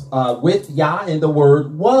word was with Yah and the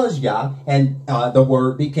word was Yah and the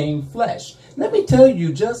word became flesh. Let me tell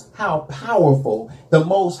you just how powerful the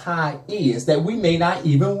Most High is, that we may not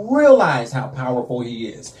even realize how powerful he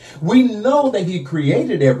is. We know that he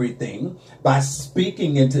created everything by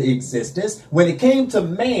speaking into existence. When it came to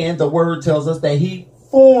man, the word tells us that he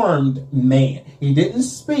formed man. He didn't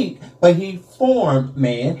speak, but he formed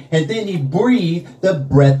man, and then he breathed the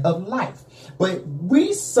breath of life. But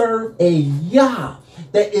we serve a Yah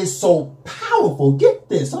that is so powerful. Get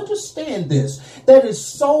this, understand this. That is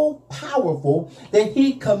so powerful that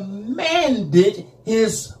he commanded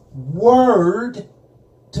his word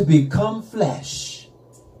to become flesh,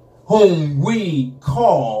 whom we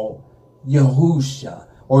call Yahusha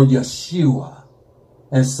or Yeshua,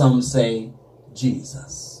 and some say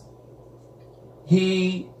Jesus.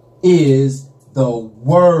 He is the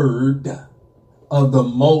Word of the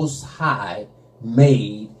Most High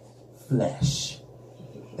made flesh.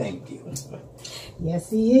 Thank you. Yes,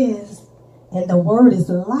 he is. And the word is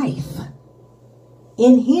life.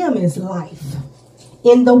 In him is life.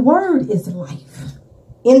 In the word is life.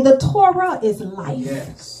 In the Torah is life.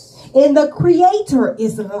 Yes. In the Creator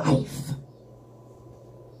is life.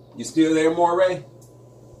 You still there, Moray?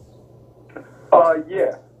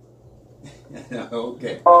 Yeah.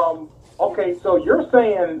 Okay. Okay, so you're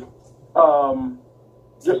saying 1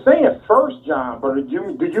 John, but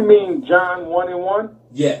do you mean John 1:1?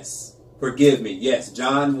 Yes. Forgive me. Yes,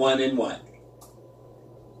 John 1:1.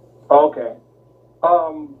 Okay.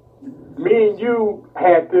 Me and you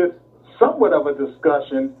had this somewhat of a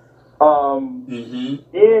discussion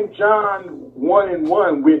in John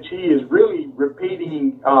 1:1, which he is really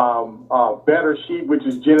repeating better sheep, which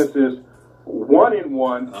is Genesis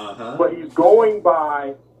 1:1, but he's going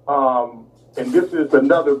by, and this is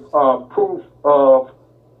another proof of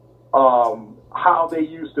how they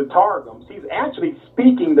use the Targums. He's actually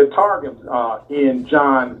speaking the Targums in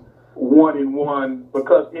John 1:1,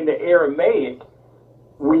 because in the Aramaic,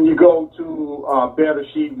 when you go to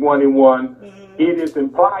Bereshit 1:1, it is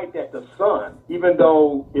implied that the Son, even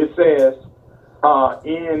though it says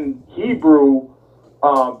in Hebrew,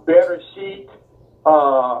 Bereshit,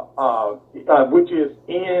 which is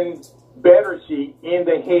in Bereshit, in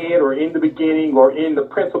the head or in the beginning or in the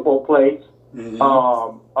principal place, in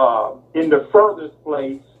the furthest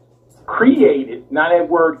place, created. Now that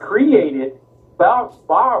word created,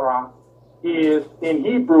 bara, is in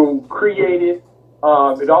Hebrew created.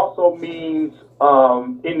 It also means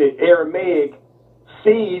in the Aramaic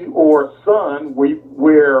seed or son,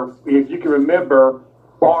 where if you can remember,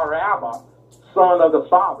 bar Abba, son of the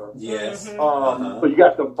Father. Yes. So you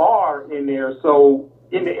got the bar in there. So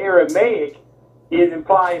in the Aramaic, it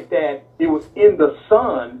implies that it was in the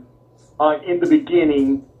Son, in the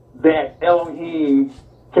beginning, that Elohim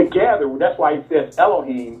together, that's why it says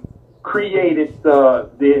Elohim, created the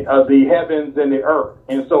heavens and the earth.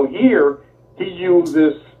 And so here he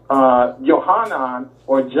uses Yohanan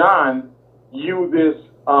or John uses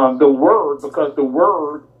the word, because the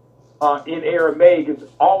word in Aramaic is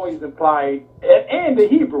always implied, and the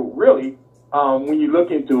Hebrew really, when you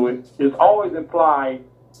look into it, is always implied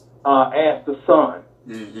as the Son.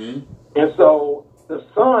 And so the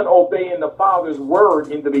Son, obeying the Father's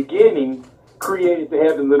word in the beginning, created the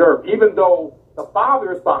heavens and earth. Even though the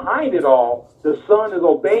Father is behind it all, the Son is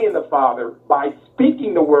obeying the Father by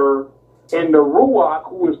speaking the word, and the Ruach,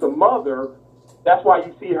 who is the mother, that's why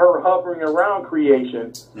you see her hovering around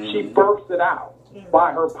creation. She births it out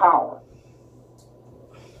by her power.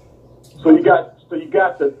 So you got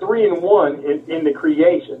the 3 in 1 in the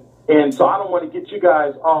creation. And so I don't want to get you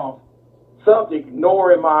guys off subject,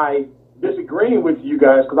 nor am I disagreeing with you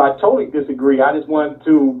guys, because I totally disagree. I just want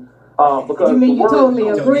to because you mean you totally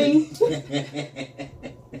agree?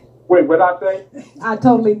 Wait, what I say? I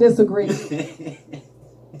totally disagree.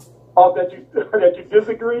 Oh, that you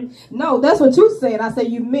disagree? No, that's what you said. I said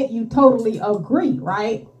you meant you totally agree,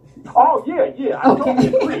 right? Oh yeah, I totally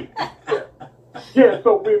agree. Yeah,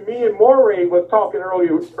 so when me and Moray was talking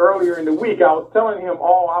earlier in the week, I was telling him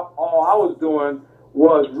all I was doing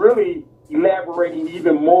was really elaborating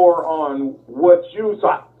even more on what you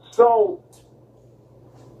so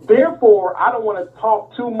therefore I don't want to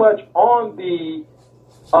talk too much on the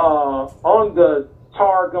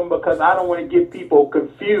Targum, because I don't want to get people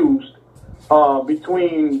confused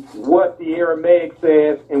between what the Aramaic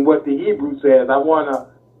says and what the Hebrew says. I want to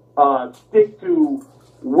stick to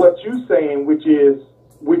what you're saying, which is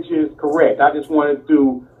correct. I just wanted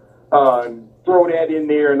to throw that in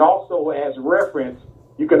there, and also as reference,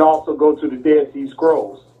 you can also go to the Dead Sea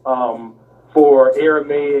Scrolls for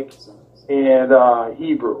Aramaic and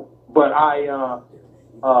Hebrew. But I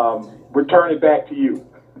return it back to you.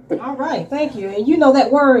 All right, thank you. And you know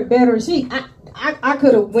that word better she I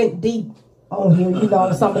could have went deep on here,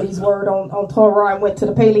 some of these words on Torah and went to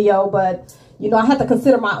the paleo, but I had to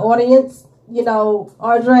consider my audience,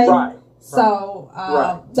 Audrey. Right. So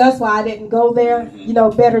that's why I didn't go there.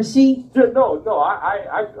 Better she. No,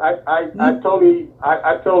 I totally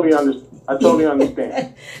understand. I totally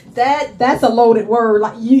understand. That's a loaded word.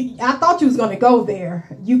 Like I thought you was going to go there.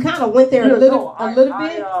 You kind of went there a little bit.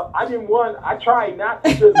 I didn't want. I tried not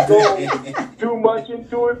to just go too much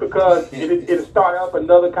into it, because it started up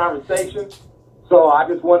another conversation. So I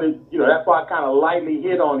just wanted, that's why I kind of lightly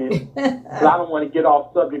hit on it, because I don't want to get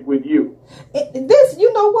off subject with you.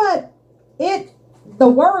 You know what? The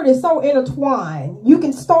word is so intertwined. You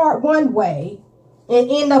can start one way and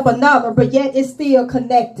end up another, but yet it's still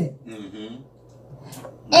connected.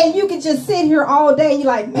 And you can just sit here all day and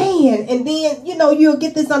you're like, man, and then, you'll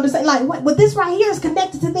get this understanding, like, what? But this right here is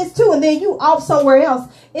connected to this too, and then you off somewhere else.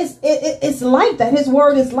 It's like that. His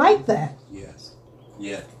word is like that. Yes.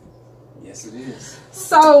 Yeah. Yes, it is.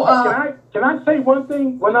 So, can I say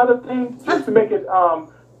one other thing, just to make it,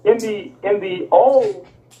 in the old,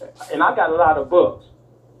 and I got a lot of books,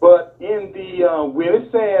 but in the, when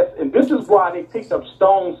it says, and this is why they picked up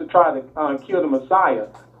stones to try to kill the Messiah,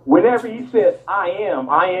 whenever he says, I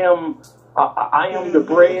am the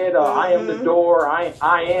bread, I am the door, I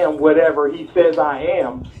am whatever he says I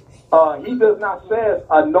am, he does not say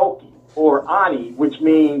Anoki or Ani, which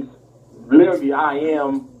means literally I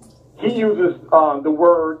am. He uses the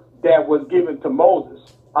word that was given to Moses,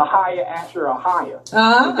 Ahia, Asher, Ahia.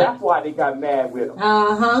 And that's why they got mad with him.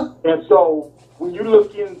 And so when you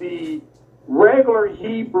look in the regular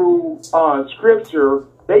Hebrew scripture,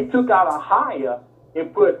 they took out Ahia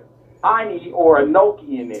and put Ani or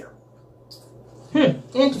Anoki in there.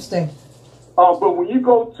 Interesting. But when you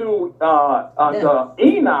go to the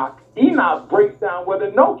Enoch breaks down what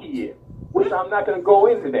Anoki is, which I'm not going to go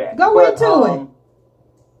into that. Go into it.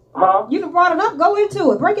 Huh? You brought it up. Go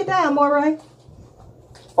into it. Break it down, Moray.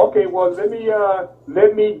 Okay. Well, let me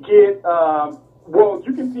get. Well,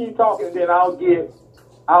 you continue talking, and then I'll get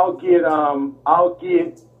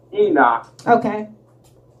Enoch. Okay.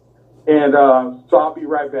 And so I'll be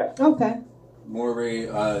right back. Okay.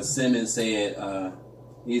 Moray Simmons said,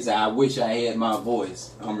 he said, I wish I had my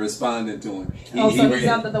voice. I'm responding to him. So he's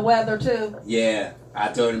under the weather too? Yeah. I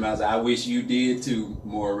told him, I said, I wish you did too,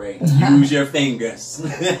 Moray. Use your fingers.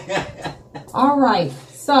 All right.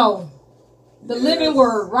 So, the living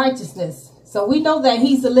word, righteousness. So, we know that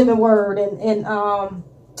he's the living word. And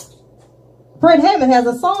Fred Hammond has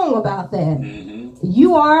a song about that.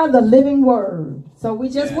 You are the living word. So, we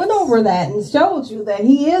just went over that and showed you that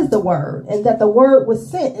he is the word. And that the word was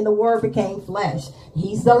sent and the word became flesh.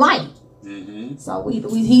 He's the light. So,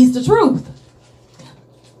 he's the truth.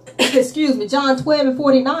 Excuse me. John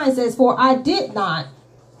 12:49 says, for I did not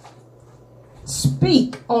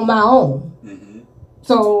speak on my own,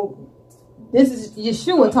 So this is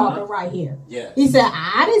Yeshua talking right here. Yes. He said,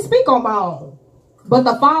 I didn't speak on my own, but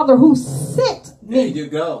the Father who sent me. There you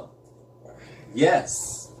go.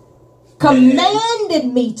 Yes.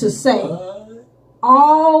 Commanded me to say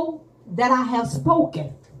all that I have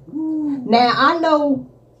spoken. Now, I know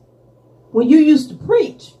when you used to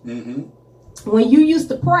preach, when you used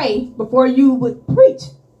to pray before you would preach,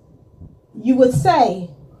 you would say,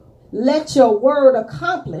 let your word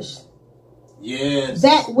accomplish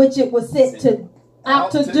that which it was sent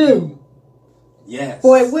out to do. Yes.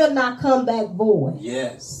 For it will not come back void.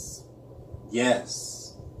 Yes.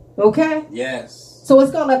 Yes. Okay? Yes. So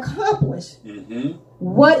it's going to accomplish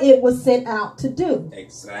what it was sent out to do.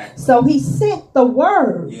 Exactly. So he sent the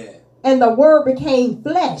word. Yeah. And the word became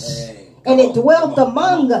flesh. And it dwelt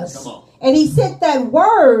among us. And he sent that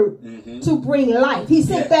word to bring life. He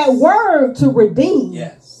sent that word to redeem.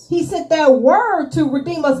 Yes. He sent that word to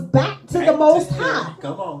redeem us back to the Most High.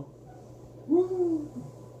 Come on.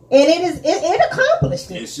 And it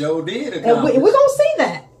accomplished it. It sure did accomplish. And we're going to see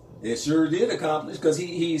that. It sure did accomplish, because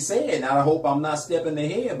he said, and I hope I'm not stepping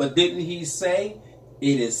ahead, but didn't he say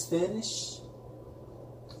it is finished?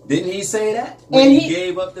 Didn't he say that when he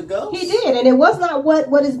gave up the ghost? He did, and it was not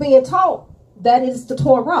what is being taught. That is the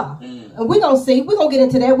Torah. And we're going to see, we're going to get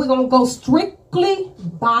into that. We're going to go strictly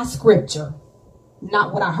by scripture.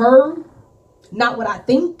 Not what I heard, not what I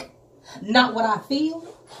think, not what I feel,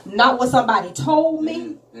 not what somebody told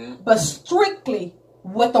me, but strictly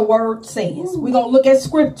what the word says. We're going to look at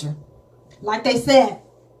scripture. Like they said,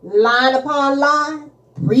 line upon line,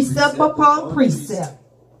 precept upon precept.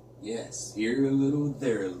 Yes, here a little,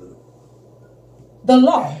 there a little. The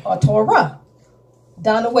law, or Torah,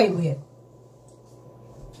 done away with.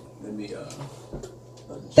 Let me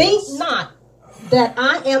think not that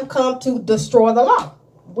I am come to destroy the law.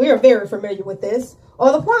 We're very familiar with this.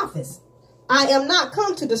 Or the prophets. I am not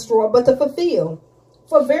come to destroy, but to fulfill.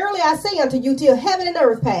 For verily I say unto you, till heaven and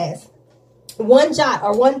earth pass, one jot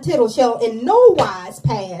or one tittle shall in no wise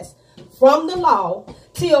pass from the law,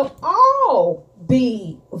 till all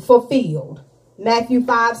be fulfilled. Matthew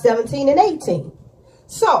 5:17 and 18.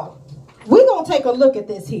 So, we're going to take a look at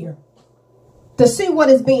this here to see what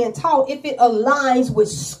is being taught, if it aligns with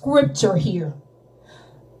scripture here.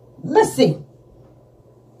 Let's see.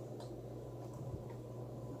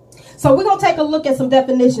 So, we're going to take a look at some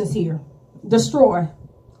definitions here. Destroy.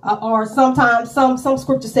 Or sometimes some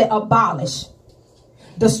scriptures say abolish.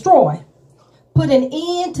 Destroy. Put an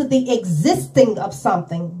end to the existing of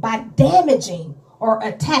something by damaging or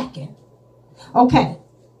attacking. Okay.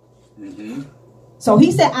 So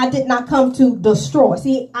he said, I did not come to destroy.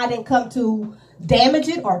 See, I didn't come to damage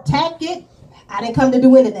it or attack it. I didn't come to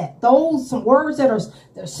do any of that. Those some words that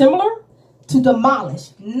are similar to demolish,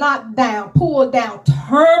 knock down, pull down,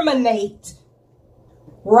 terminate,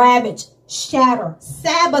 ravage, shatter,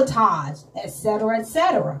 sabotage, etc.,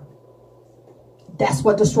 etc. That's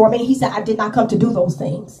what destroy means. He said, I did not come to do those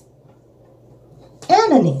things.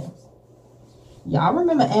 Anonyms. Y'all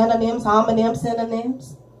remember anonyms, homonyms,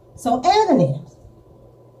 synonyms? So anonyms.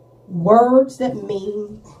 Words that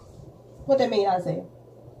mean, what they mean, Isaiah?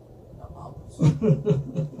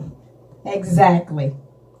 Exactly.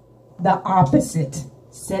 The opposite.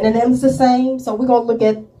 Synonyms the same. So we're going to look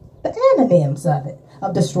at the anonyms of it.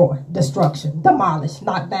 Of destroy, destruction, demolish,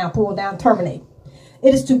 knock down, pull down, terminate.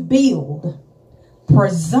 It is to build,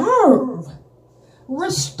 preserve,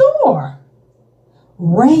 restore,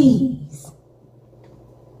 raise.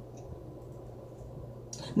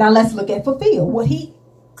 Now let's look at fulfill. What he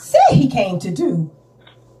said he came to do.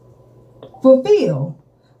 Fulfill.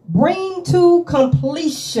 Bring to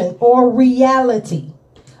completion or reality.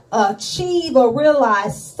 Achieve or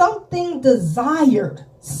realize something desired.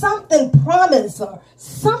 Something promised or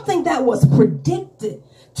something that was predicted.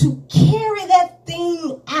 To carry that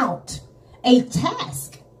thing out. A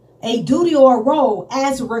task, a duty or a role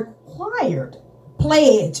as required.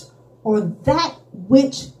 Pledge or that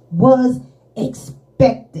which was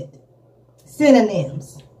expected.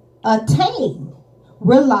 Synonyms. Attain,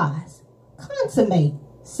 realize, consummate,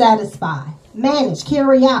 satisfy, manage,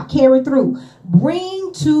 carry out, carry through,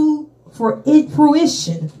 bring to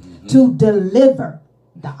fruition, to deliver.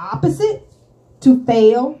 The opposite, to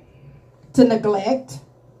fail, to neglect,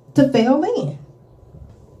 to fail in.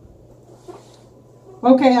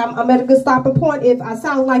 Okay, I'm at a good stopping point. If I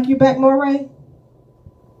sound like you back, Moray?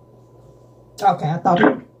 Okay, I thought.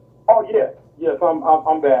 Oh yes,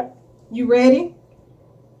 I'm back. You ready?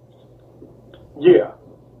 Yeah.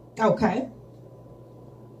 Okay.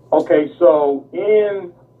 Okay, so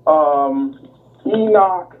in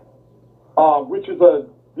Enoch, which is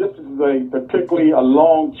this is a particularly a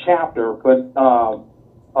long chapter, but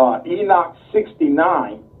Enoch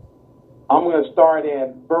 69. I'm going to start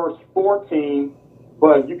at verse 14,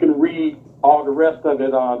 but you can read all the rest of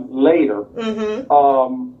it later.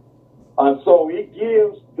 And so it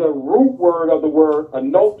gives the root word of the word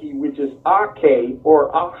Anoki, which is Ake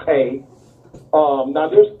or Ache. Now,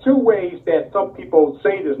 there's two ways that some people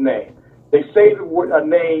say this name. They say a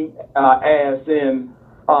name as in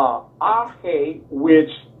Ache, which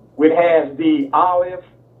has the aleph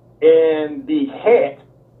and the het,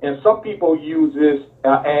 and some people use this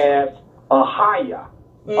as Ahaya.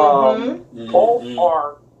 Both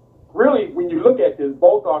are really, when you look at this,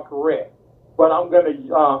 both are correct. But I'm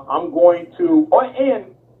going to,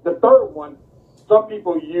 and the third one, some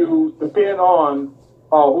people use, depending on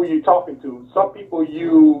who you're talking to, some people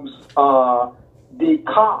use the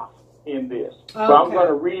kaf in this. Okay. So I'm going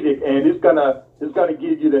to read it, and it's going to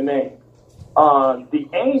give you the name. The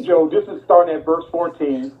angel, this is starting at verse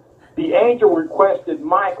 14. The angel requested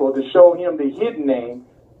Michael to show him the hidden name,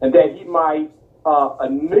 and that he might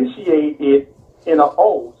initiate it in an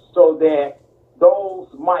oath, so that those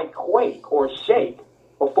might quake or shake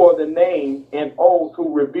before the name and oath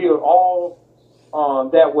who revealed all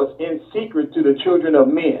that was in secret to the children of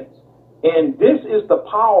men. And this is the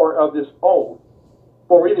power of this oath,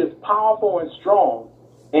 for it is powerful and strong.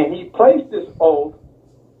 And he placed this oath,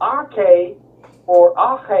 Ake or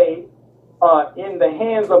Ache, in the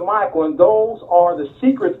hands of Michael, and those are the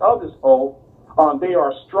secrets of this oath. They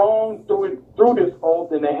are strong through this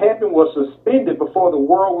oath, and the heaven was suspended before the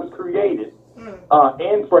world was created,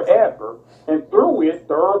 and forever. And through it,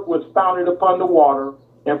 the earth was founded upon the water,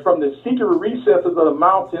 and from the secret recesses of the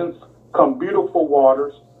mountains come beautiful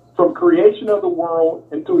waters. From creation of the world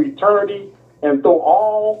into eternity, and through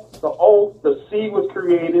all the oath, the sea was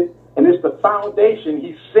created, and it's the foundation.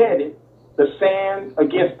 He set it, the sand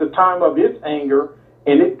against the time of its anger,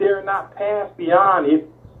 and it dare not pass beyond it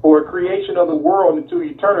for creation of the world into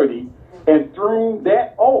eternity. And through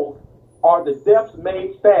that oath are the depths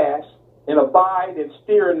made fast, and abide and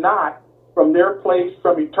stir not from their place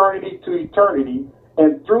from eternity to eternity.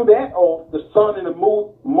 And through that oath the sun and the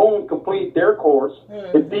moon complete their course,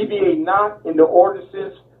 and deviate not in the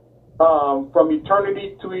ordinances from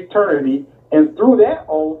eternity to eternity. And through that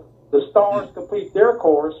oath the stars complete their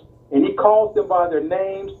course, and he calls them by their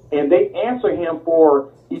names, and they answer him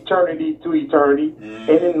for eternity to eternity. And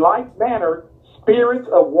in like manner, spirits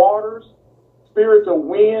of waters, spirits of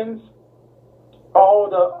winds, all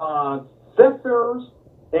the zephyrs,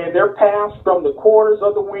 and their paths from the quarters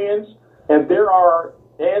of the winds, and there are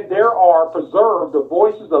preserved the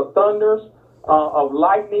voices of thunders, of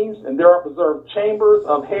lightnings, and there are preserved chambers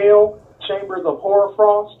of hail, chambers of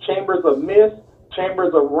hoarfrost, chambers of mist,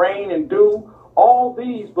 chambers of rain and dew. All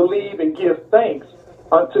these believe and give thanks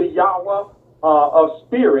unto Yahweh of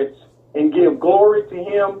spirits, and give glory to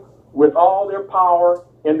him with all their power,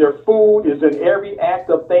 and their food is in every act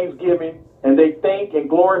of thanksgiving, and they thank and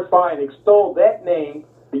glorify and extol that name,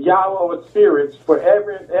 the Yahweh of spirits,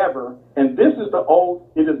 forever and ever. And this is the oath,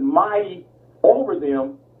 it is mighty over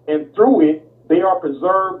them, and through it they are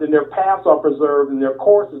preserved, and their paths are preserved, and their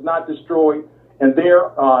course is not destroyed. And there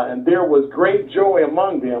was great joy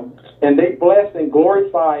among them, and they blessed and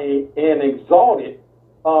glorified and exalted,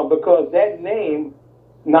 because that name,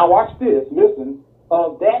 now watch this, listen,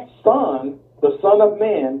 of that Son, the Son of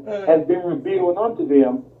Man, has been revealed unto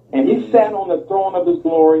them, and he sat on the throne of his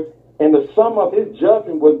glory, and the sum of his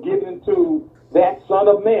judgment was given to that Son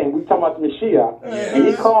of Man. We talking about the Mashiach. And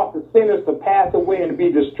he caused the sinners to pass away and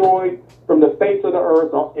be destroyed from the face of the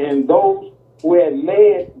earth, and those who had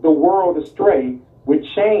led the world astray with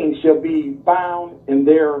chains shall be bound, in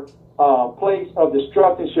their place of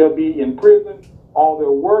destruction shall be imprisoned, all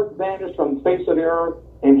their work vanished from the face of the earth,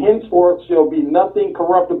 and henceforth shall be nothing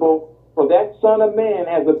corruptible. For that Son of Man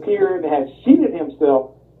has appeared and has seated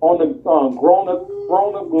himself on the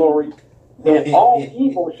throne of glory, and all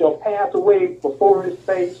evil shall pass away before his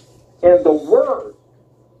face, and the word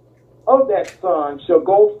of that Son shall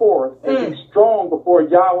go forth and be strong before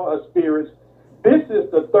Yahweh of spirits. This is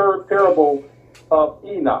the third parable of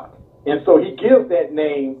Enoch, and so he gives that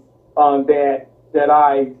name that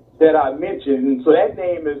I mentioned, and so that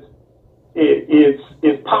name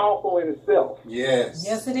is powerful in itself. Yes.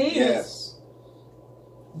 Yes, it is.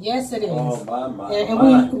 Yes, it is. Oh my.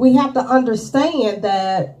 And we have to understand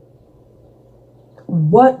that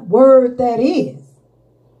what word that is,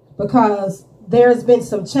 because there's been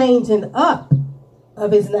some changing up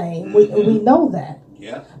of his name. We know that.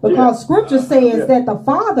 Yeah. Because Scripture says that the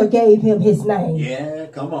Father gave him his name. Yeah,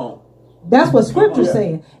 come on. That's what Scripture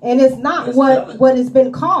says. And it's not what it's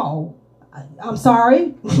been called. I'm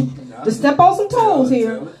sorry, to step on some toes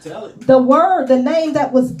here. Tell it. The name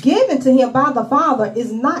that was given to him by the Father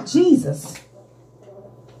is not Jesus.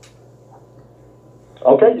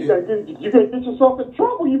 Okay, you gotta get yourself in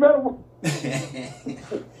trouble. You better.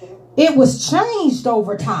 It was changed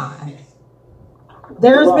over time.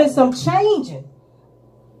 There's been some changing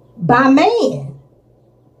by man,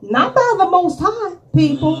 not by the Most High,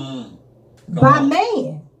 people, by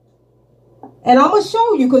man. And I'm gonna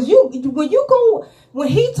show you, because when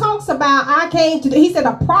he talks about he said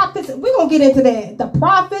the prophets. We're gonna get into that, the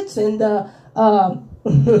prophets and the.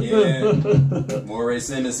 Yeah, Moray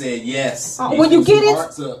Simmons said yes. When you get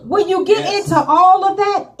into all of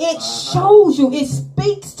that, it shows you, it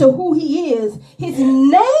speaks to who he is. His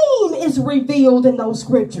name is revealed in those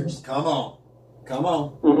scriptures. Come on.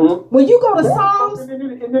 Mm-hmm. When you go to Psalms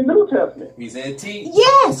in the New Testament, he said teach.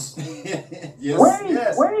 Yes.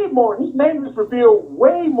 Way more. His name is revealed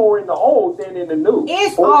way more in the Old than in the New.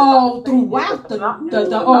 It's all throughout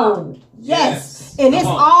the Old. Yes. And it's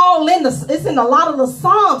all it's in a lot of the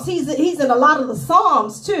Psalms. He's in a lot of the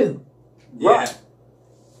Psalms too. Yeah.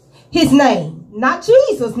 His name, not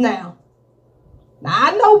Jesus now. Now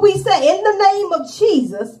I know we say in the name of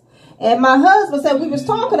Jesus, and my husband said we was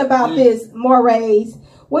talking about this, Mores.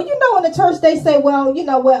 Well, you know, in the church they say, well, you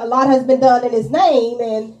know what, a lot has been done in his name,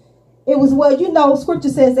 and it was, well, you know, scripture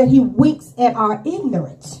says that he winks at our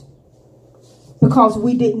ignorance because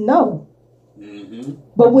we didn't know.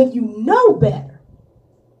 But when you know better,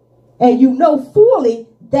 and you know fully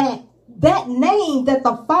that name that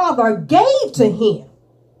the Father gave to him,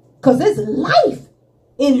 because there's life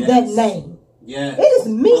in that name. Yeah. It is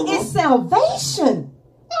it's salvation.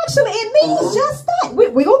 Actually, it means just that.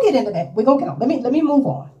 We're going to get into that. We're going to get on. Let me move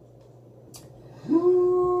on.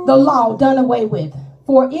 The law done away with.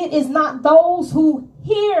 For it is not those who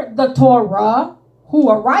hear the Torah who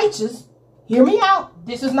are righteous. Hear me out.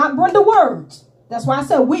 This is not Brenda words. That's why I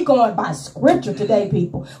said we're going by scripture today,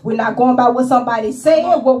 people. We're not going by what somebody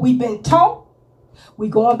said, what we've been taught. We're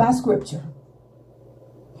going by scripture.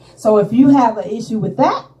 So if you have an issue with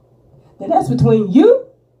that, then that's between you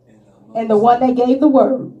and the one that gave the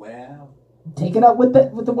word. Wow. Take it up with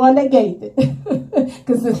the one that gave it.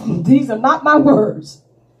 Because these are not my words.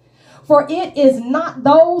 For it is not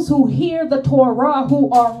those who hear the Torah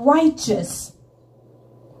who are righteous.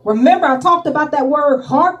 Remember, I talked about that word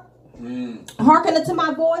heart. Hearken unto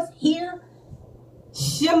my voice, hear,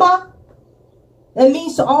 Shema. It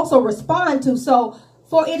means to also respond to. So,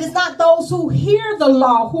 for it is not those who hear the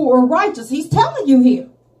law who are righteous. He's telling you here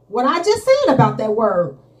what I just said about that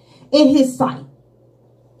word. In his sight.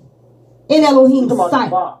 In Elohim's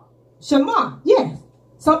sight. Shema, yes.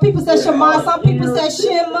 Some people say Shema, some people say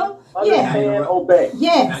Shema. Yeah. And obey.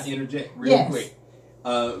 Yes. Can I interject real quick?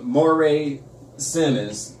 Moray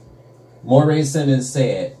Simmons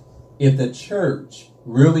said, if the church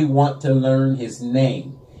really want to learn his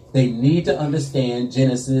name, they need to understand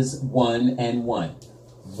Genesis 1:1.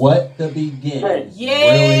 What the beginning really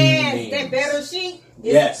means. That better sheet?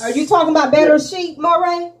 Yes. Are you talking about better sheet,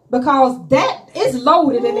 Moray? Because that is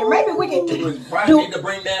loaded in there. Maybe we can need to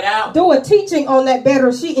bring that out. Do a teaching on that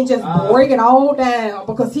better sheet and just break it all down,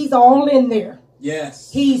 because he's all in there. Yes.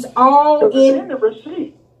 He's all in the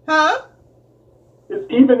receipt. Huh?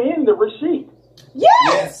 It's even in the receipt.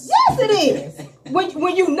 Yes, it is.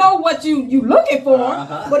 When you know what you looking for,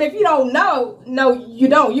 but if you don't know, you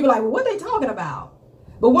don't. You be like, well, what are they talking about?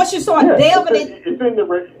 But once you start delving in, it's in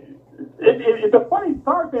the. It's a funny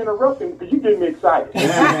start to interrupt him because you get me excited.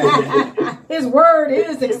 His word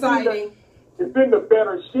is exciting. It's in the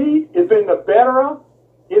better sheet. It's in the Betera.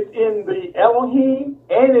 It's in the Elohim,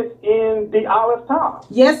 and it's in the Aleph Tav.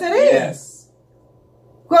 Yes, it is. Yes.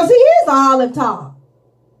 Because he is the Aleph Tav.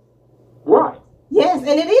 Right. Yes,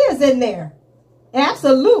 and it is in there.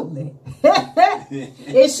 Absolutely.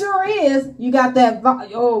 It sure is. You got that.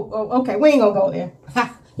 Okay. We ain't going to go there.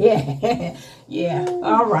 Yeah. Yeah.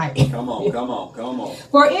 All right. Come on.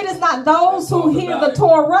 For it is not those who hear the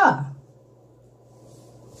Torah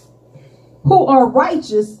who are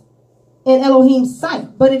righteous in Elohim's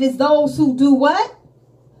sight, but it is those who do what?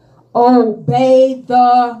 Obey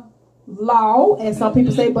the law. And some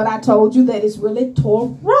people say, but I told you that it's really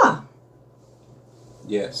Torah.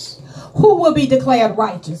 Yes. Who will be declared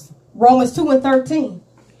righteous? Romans 2:13.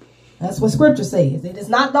 That's what scripture says. It is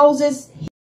not those that